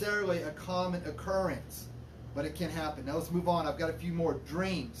necessarily a common occurrence, but it can happen. Now let's move on. I've got a few more.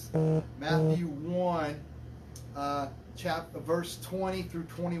 Dreams. Matthew 1, verse 20 through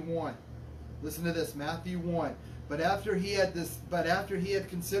 21. Listen to this. Matthew 1. But after he had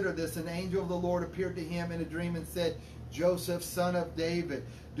considered this, an angel of the Lord appeared to him in a dream and said, Joseph, son of David,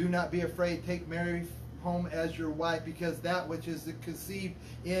 do not be afraid. Take Mary home as your wife, because that which is conceived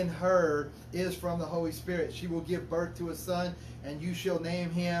in her is from the Holy Spirit. She will give birth to a son, and you shall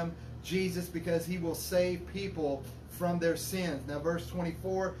name him Jesus, because he will save people from their sins. Now verse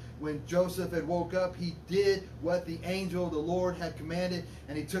 24, when Joseph had woke up, he did what the angel of the Lord had commanded,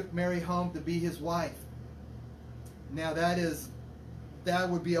 and he took Mary home to be his wife. Now that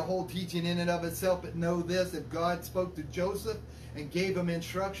would be a whole teaching in and of itself, but know this: if God spoke to Joseph and gave him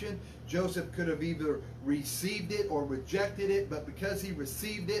instruction, Joseph could have either received it or rejected it, but because he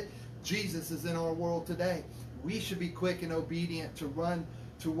received it, Jesus is in our world today. We should be quick and obedient to run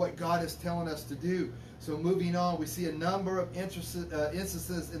to what God is telling us to do. So moving on, we see a number of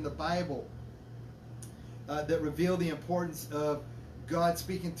instances in the Bible that reveal the importance of God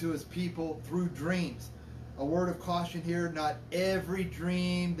speaking to His people through dreams. A word of caution here: not every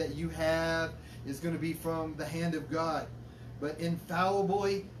dream that you have is going to be from the hand of God, but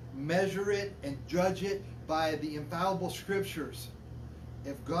infallibly measure it and judge it by the infallible Scriptures.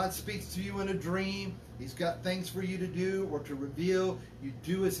 If God speaks to you in a dream, He's got things for you to do or to reveal, you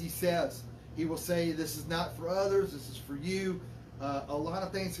do as He says. He will say, this is not for others, this is for you. A lot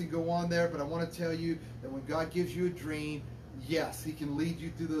of things can go on there, but I want to tell you that when God gives you a dream, yes, He can lead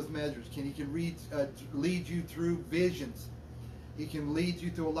you through those measures. He can lead you through visions. He can lead you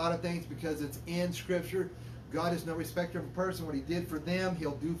through a lot of things because it's in Scripture. God is no respecter of a person. What He did for them,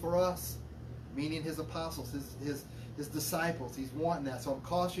 He'll do for us. Meaning His apostles, His disciples. He's wanting that. So I'm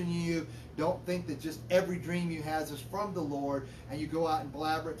cautioning you, don't think that just every dream you have is from the Lord and you go out and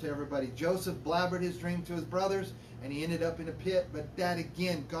blabber it to everybody. Joseph blabbered his dream to his brothers and he ended up in a pit. But that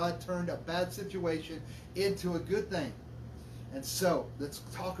again, God turned a bad situation into a good thing. And so let's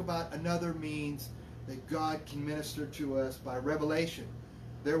talk about another means that God can minister to us by revelation.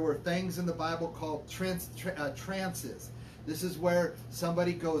 There were things in the Bible called trances. This is where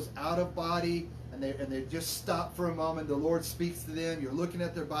somebody goes out of body and they just stop for a moment. The Lord speaks to them. You're looking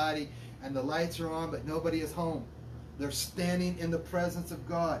at their body and the lights are on, but nobody is home. They're standing in the presence of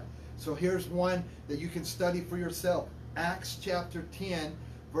God. So here's one that you can study for yourself. Acts chapter 10,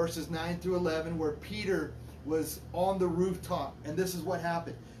 verses 9 through 11, where Peter was on the rooftop. And this is what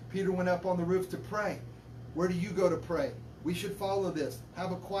happened. Peter went up on the roof to pray. Where do you go to pray? We should follow this.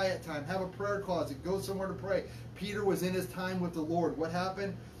 Have a quiet time. Have a prayer closet. Go somewhere to pray. Peter was in his time with the Lord. What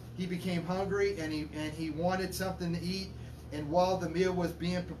happened? He became hungry and he wanted something to eat. And while the meal was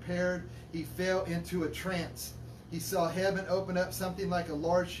being prepared, he fell into a trance. He saw heaven open up, something like a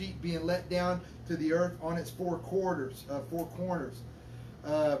large sheet being let down to the earth on its four corners.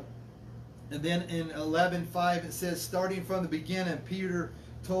 And then in 11:5 it says, starting from the beginning, Peter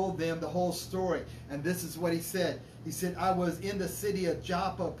told them the whole story. And this is what he said. He said, I was in the city of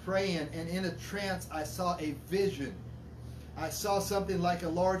Joppa praying, and in a trance I saw a vision. I saw something like a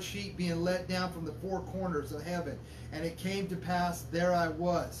large sheet being let down from the four corners of heaven. And it came to pass, there I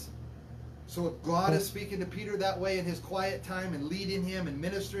was. So if God is speaking to Peter that way in his quiet time and leading him and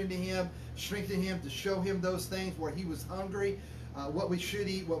ministering to him, strengthening him to show him those things where he was hungry, what we should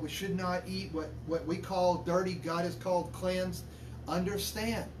eat, what we should not eat, what we call dirty, God has called cleansed,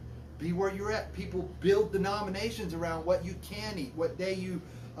 understand. Be where you're at. People build denominations around what you can eat, what day you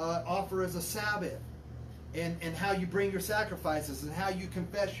offer as a Sabbath, and how you bring your sacrifices and how you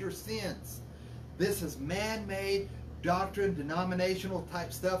confess your sins. This is man-made doctrine, denominational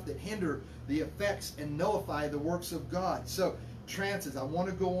type stuff that hinder the effects and nullify the works of God. So, trances, I want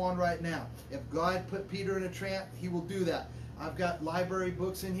to go on right now. If God put Peter in a trance, he will do that. I've got library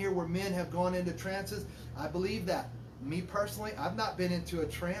books in here where men have gone into trances. I believe that. Me personally, I've not been into a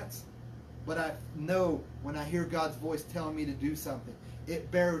trance, but I know when I hear God's voice telling me to do something, it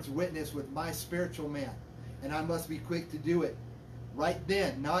bears witness with my spiritual man, and I must be quick to do it. Right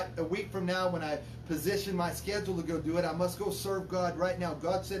then, not a week from now when I position my schedule to go do it. I must go serve God right now.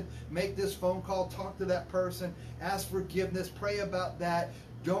 God said, make this phone call, talk to that person, ask forgiveness, pray about that.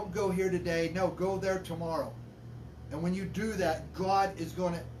 Don't go here today. No, go there tomorrow. And when you do that, God is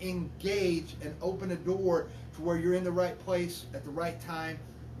going to engage and open a door to where you're in the right place at the right time.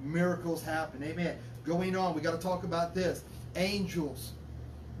 Miracles happen. Amen. Going on, we got to talk about this. Angels.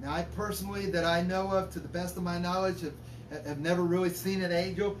 Now, I personally, that I know of, to the best of my knowledge, have never really seen an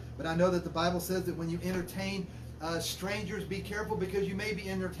angel, but I know that the Bible says that when you entertain strangers, be careful because you may be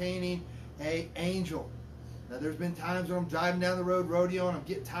entertaining an angel. Now, there's been times when I'm driving down the road, rodeo, and I'm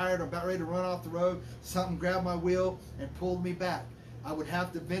getting tired, I'm about ready to run off the road, something grabbed my wheel and pulled me back. I would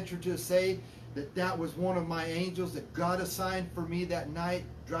have to venture to say that that was one of my angels that God assigned for me that night,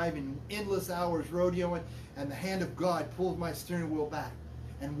 driving endless hours rodeoing, and the hand of God pulled my steering wheel back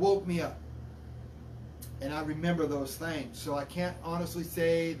and woke me up. And I remember those things. So I can't honestly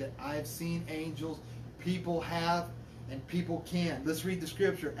say that I've seen angels. People have, and people can. Let's read the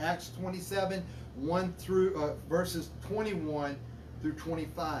scripture. Acts 27, verses 21 through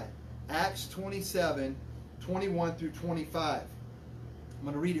 25. Acts 27, 21 through 25. I'm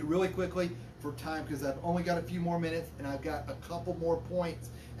going to read it really quickly for time because I've only got a few more minutes and I've got a couple more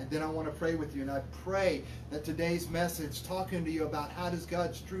points. And then I want to pray with you. And I pray that today's message, talking to you about how does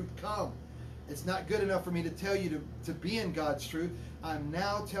God's truth come. It's not good enough for me to tell you to be in God's truth. I'm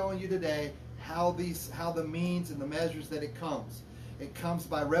now telling you today how the means and the measures that it comes. It comes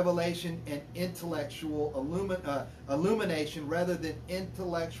by revelation and intellectual illumination rather than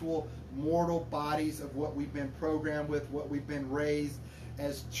intellectual mortal bodies of what we've been programmed with, what we've been raised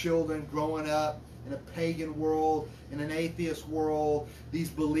as children growing up in a pagan world, in an atheist world, these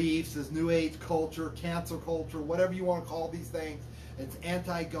beliefs, this new age culture, cancel culture, whatever you want to call these things. It's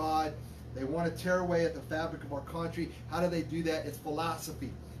anti-God. They want to tear away at the fabric of our country. How do they do that? It's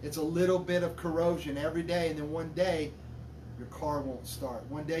philosophy. It's a little bit of corrosion every day, and then one day your car won't start.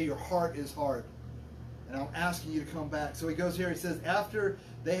 One day your heart is hard. And I'm asking you to come back. So he goes here, he says, after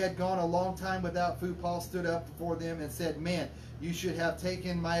they had gone a long time without food, Paul stood up before them and said, man, you should have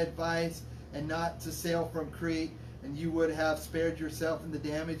taken my advice and not to sail from Crete, and you would have spared yourself in the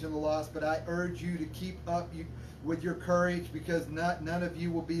damage and the loss. But I urge you to keep up with your courage, because none of you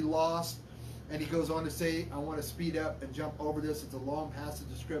will be lost. And he goes on to say, I want to speed up and jump over this. It's a long passage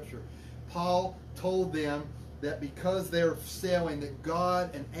of scripture. Paul told them that because they're sailing, that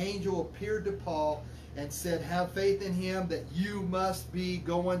God, an angel appeared to Paul and said, have faith in him, that you must be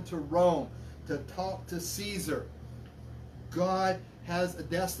going to Rome to talk to Caesar. God has a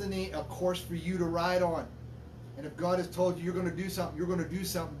destiny, a course for you to ride on. And if God has told you you're going to do something, you're going to do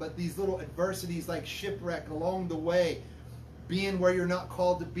something. But these little adversities like shipwreck along the way, being where you're not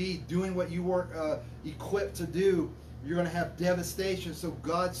called to be, doing what you weren't equipped to do, you're going to have devastation. So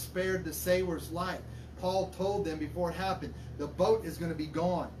God spared the sailor's life. Paul told them before it happened, the boat is going to be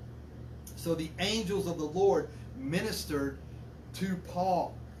gone. So the angels of the Lord ministered to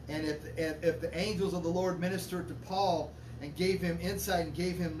Paul. And if the angels of the Lord ministered to Paul and gave him insight and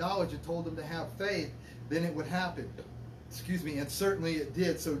gave him knowledge and told him to have faith, then it would happen. Excuse me, and certainly it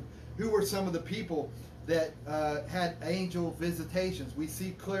did. So who were some of the people that had angel visitations? We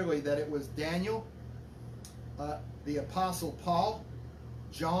see clearly that it was Daniel, the Apostle Paul,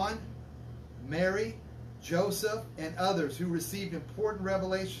 John, Mary, Joseph, and others who received important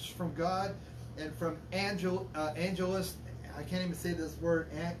revelations from God and from angelist. I can't even say this word,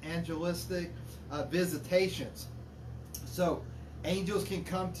 angelistic visitations. So angels can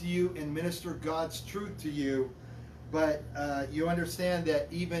come to you and minister God's truth to you, but you understand that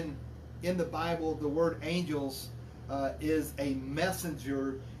even in the Bible, the word angels is a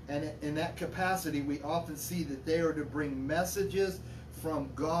messenger, and in that capacity, we often see that they are to bring messages from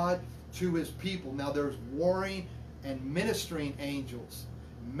God to his people. Now, there's warring and ministering angels,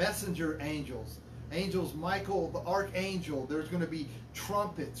 messenger angels, angels Michael, the archangel. There's going to be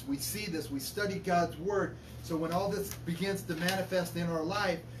trumpets. We see this. We study God's word. So when all this begins to manifest in our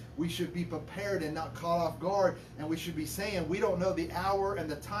life, we should be prepared and not caught off guard. And we should be saying, we don't know the hour and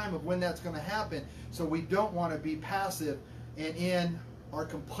the time of when that's going to happen. So we don't want to be passive and in our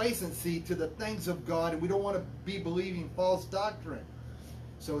complacency to the things of God. And we don't want to be believing false doctrine.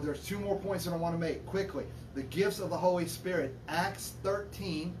 So there's two more points that I want to make quickly. The gifts of the Holy Spirit. Acts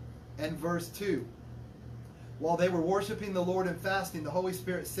 13 and verse 2. While they were worshiping the Lord and fasting, the Holy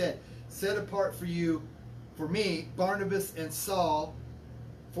Spirit said, set apart for me, Barnabas and Saul,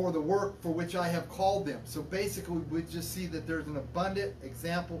 for the work for which I have called them. So basically, we just see that there's an abundant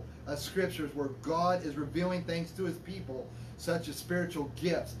example of scriptures where God is revealing things to his people, such as spiritual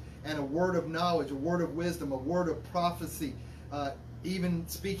gifts and a word of knowledge, a word of wisdom, a word of prophecy, even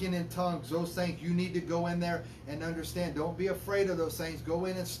speaking in tongues. Those things you need to go in there and understand. Don't be afraid of those things. Go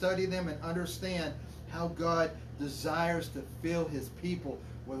in and study them and understand how God desires to fill his people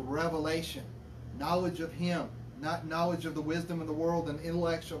with revelation, knowledge of him, not knowledge of the wisdom of the world and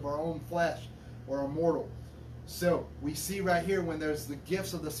intellect of our own flesh or our mortal. So we see right here when there's the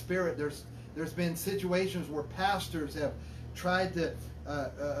gifts of the Spirit, there's been situations where pastors have tried to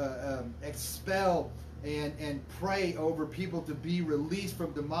expel and pray over people to be released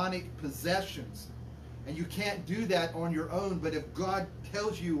from demonic possessions. And you can't do that on your own, but if God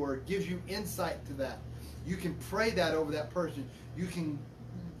tells you or gives you insight to that, you can pray that over that person. You can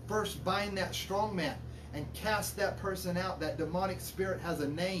first bind that strong man and cast that person out. That demonic spirit has a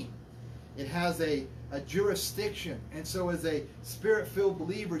name. It has a jurisdiction. And so as a spirit-filled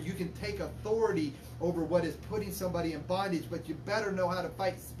believer, you can take authority over what is putting somebody in bondage, but you better know how to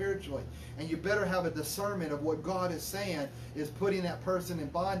fight spiritually. And you better have a discernment of what God is saying is putting that person in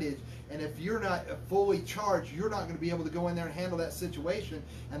bondage. And if you're not fully charged, you're not going to be able to go in there and handle that situation.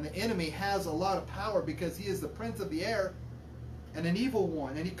 And the enemy has a lot of power because he is the prince of the air and an evil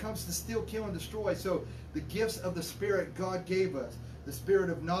one. And he comes to steal, kill, and destroy. So the gifts of the Spirit God gave us, the spirit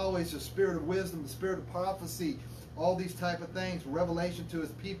of knowledge, the spirit of wisdom, the spirit of prophecy, all these type of things, revelation to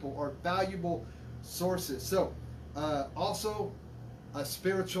his people, are valuable sources. So also a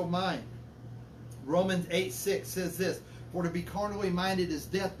spiritual mind. Romans 8:6 says this, for to be carnally minded is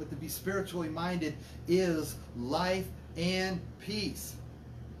death, but to be spiritually minded is life and peace.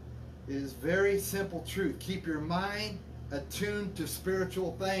 It is very simple truth. Keep your mind attuned to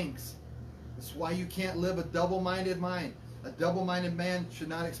spiritual things. That's why you can't live a double-minded mind. A double-minded man should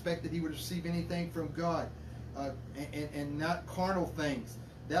not expect that he would receive anything from God and not carnal things.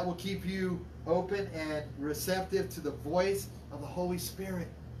 That will keep you open and receptive to the voice of the Holy Spirit.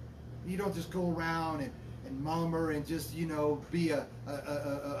 You don't just go around and murmur and just, be a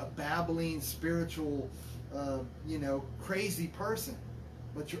babbling, spiritual, crazy person.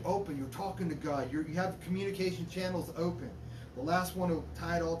 But you're open. You're talking to God. You have communication channels open. The last one will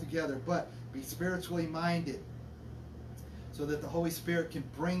tie it all together. But be spiritually minded, so that the Holy Spirit can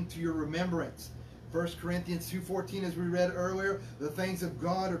bring to your remembrance. 1 Corinthians 2:14, as we read earlier, the things of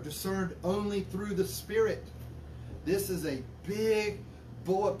God are discerned only through the Spirit. This is a big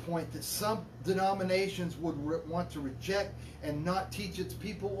bullet point that some denominations would want to reject and not teach its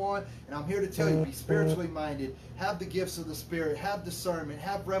people on. And I'm here to tell you, be spiritually minded, have the gifts of the Spirit, have discernment,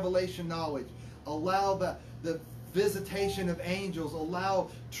 have revelation knowledge, allow the visitation of angels, allow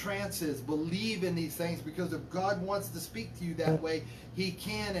trances, believe in these things, because if God wants to speak to you that way, He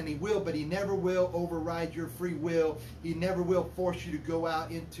can and He will, but He never will override your free will. He never will force you to go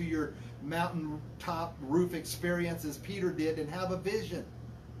out into your mountaintop roof experience as Peter did and have a vision.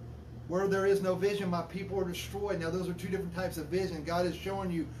 Where there is no vision, my people are destroyed. Now those are two different types of vision. God is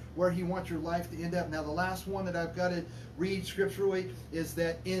showing you where He wants your life to end up. Now the last one that I've got to read scripturally is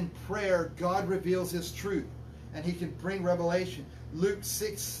that in prayer, God reveals His truth. and he can bring revelation. Luke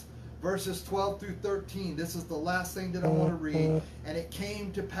 6, verses 12 through 13. This is the last thing that I want to read. And it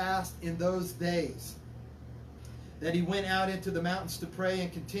came to pass in those days that he went out into the mountains to pray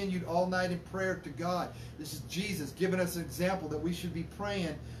and continued all night in prayer to God. This is Jesus giving us an example that we should be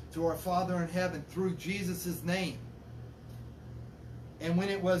praying to our Father in heaven through Jesus' name. And when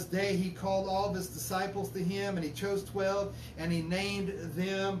it was day, he called all of his disciples to him, and he chose 12, and he named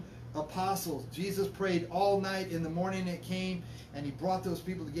them apostles. Jesus prayed all night. In the morning it came, and he brought those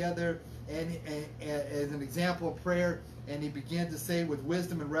people together and as an example of prayer, and he began to say with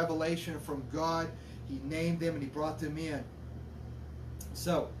wisdom and revelation from God, he named them and he brought them in.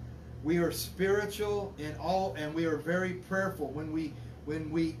 So we are spiritual in all, and we are very prayerful. When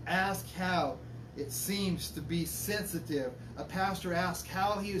we ask how it seems to be sensitive, a pastor asked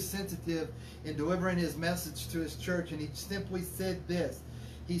how he is sensitive in delivering his message to his church, and he simply said this.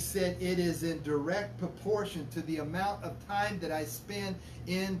 He said, it is in direct proportion to the amount of time that I spend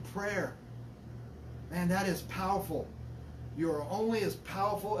in prayer. Man, that is powerful. You are only as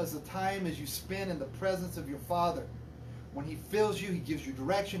powerful as the time as you spend in the presence of your Father. When he fills you, he gives you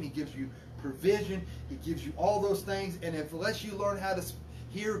direction, he gives you provision, he gives you all those things. And unless you learn how to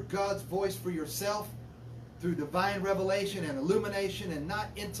hear God's voice for yourself through divine revelation and illumination and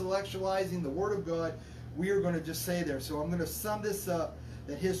not intellectualizing the Word of God, we are going to just stay there. So I'm going to sum this up,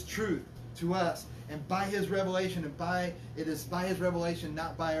 that his truth to us, and by his revelation, it is by his revelation,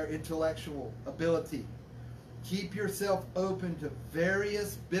 not by our intellectual ability. Keep yourself open to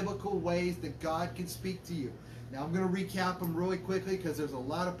various biblical ways that God can speak to you. Now I'm going to recap them really quickly because there's a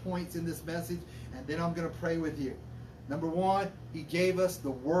lot of points in this message, and then I'm going to pray with you. Number one, he gave us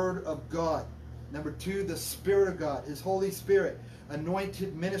the Word of God. Number two, the Spirit of God, his Holy Spirit,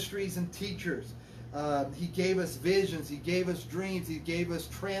 anointed ministries and teachers. He gave us visions. He gave us dreams. He gave us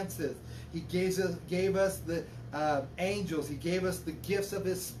trances. He gave us the angels. He gave us the gifts of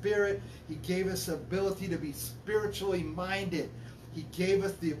his Spirit. He gave us the ability to be spiritually minded. He gave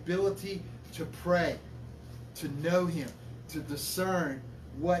us the ability to pray, to know him, to discern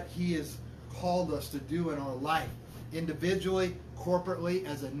what he has called us to do in our life, individually, corporately,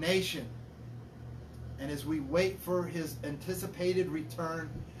 as a nation. And as we wait for his anticipated return,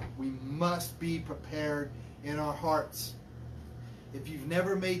 we must be prepared in our hearts. If you've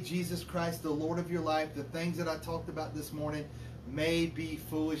never made Jesus Christ the Lord of your life, the things that I talked about this morning may be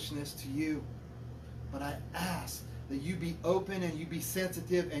foolishness to you. But I ask that you be open and you be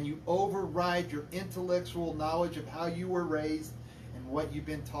sensitive and you override your intellectual knowledge of how you were raised and what you've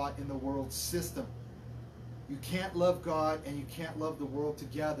been taught in the world system. You can't love God and you can't love the world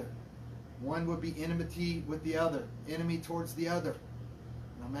together. One would be enmity with the other, enemy towards the other.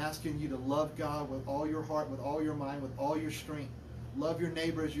 And I'm asking you to love God with all your heart, with all your mind, with all your strength. Love your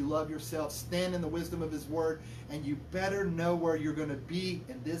neighbor as you love yourself. Stand in the wisdom of his word. And you better know where you're going to be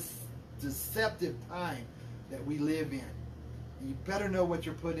in this deceptive time that we live in. And you better know what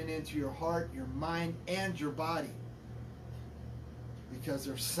you're putting into your heart, your mind, and your body. Because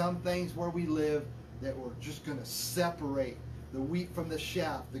there's some things where we live that we're just going to separate the wheat from the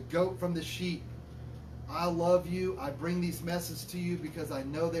chaff, the goat from the sheep. I love you. I bring these messages to you because I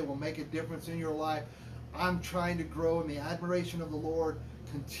know they will make a difference in your life. I'm trying to grow in the admiration of the Lord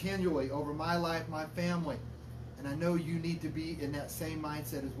continually over my life, my family. And I know you need to be in that same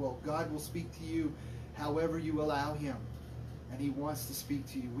mindset as well. God will speak to you however you allow him. And he wants to speak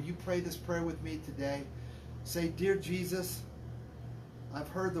to you. Will you pray this prayer with me today? Say, Dear Jesus, I've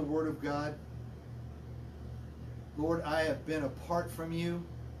heard the word of God. Lord, I have been apart from you.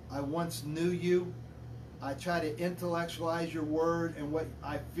 I once knew you. I try to intellectualize your word and what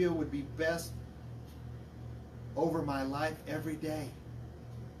I feel would be best over my life every day.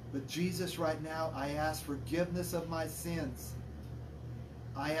 But Jesus, right now, I ask forgiveness of my sins.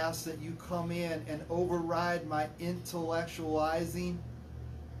 I ask that you come in and override my intellectualizing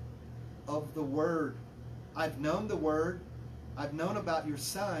of the word. I've known the word. I've known about your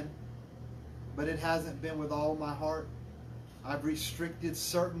son, but it hasn't been with all my heart. I've restricted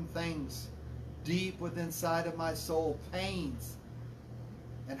certain things deep within inside of my soul, pains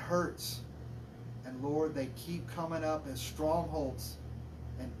and hurts. And Lord, they keep coming up as strongholds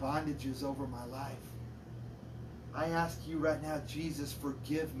and bondages over my life. I ask you right now, Jesus,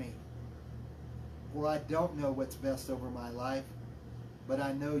 forgive me. For I don't know what's best over my life, but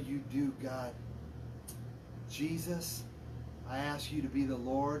I know you do, God. Jesus, I ask you to be the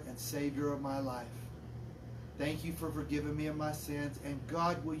Lord and Savior of my life. Thank you for forgiving me of my sins. And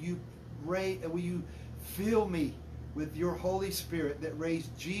God, will you fill me with your Holy Spirit that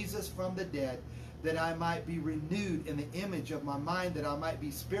raised Jesus from the dead, that I might be renewed in the image of my mind, that I might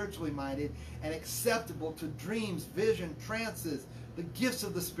be spiritually minded and acceptable to dreams, vision, trances, the gifts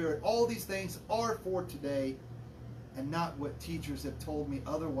of the Spirit. All these things are for today and not what teachers have told me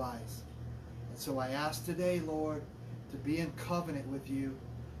otherwise. And so I ask today, Lord, to be in covenant with you.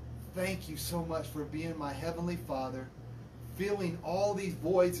 Thank you so much for being my Heavenly Father, filling all these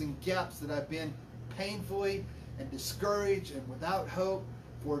voids and gaps that I've been painfully and discouraged and without hope.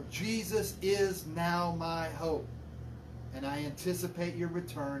 For Jesus is now my hope. And I anticipate your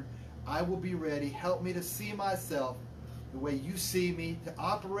return. I will be ready. Help me to see myself the way you see me, to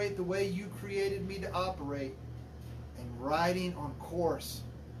operate the way you created me to operate, and riding on course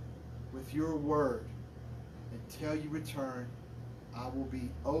with your word. Until you return, I will be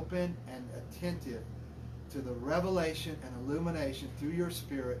open and attentive to the revelation and illumination through your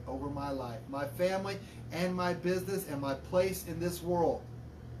Spirit over my life, my family, and my business, and my place in this world.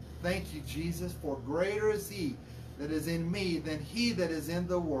 Thank you, Jesus, for greater is He that is in me than he that is in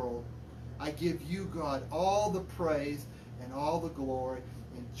the world. I give you, God, all the praise and all the glory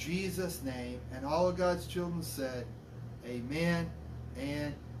in Jesus' name. And all of God's children said, amen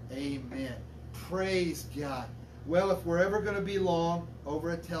and amen. Praise God. Well, if we're ever going to be long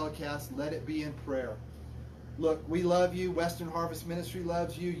over a telecast, let it be in prayer. Look, we love you. Western Harvest Ministry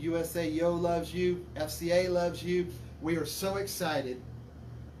loves you. USA Yo loves you. FCA loves you. We are so excited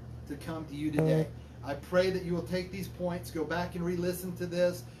to come to you today. I pray that you will take these points, go back and re-listen to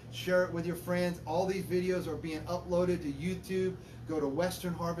this, share it with your friends. All these videos are being uploaded to YouTube. Go to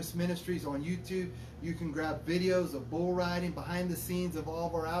Western Harvest Ministries on YouTube. You can grab videos of bull riding, behind the scenes of all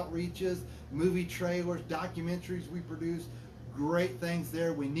of our outreaches, movie trailers, documentaries we produce. Great things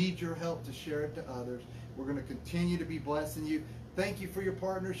there. We need your help to share it to others. We're going to continue to be blessing you. Thank you for your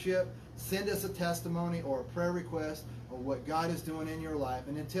partnership. Send us a testimony or a prayer request of what God is doing in your life.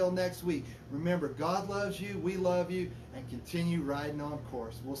 And until next week, remember, God loves you, we love you, and continue riding on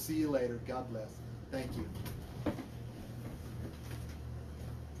course. We'll see you later. God bless. Thank you.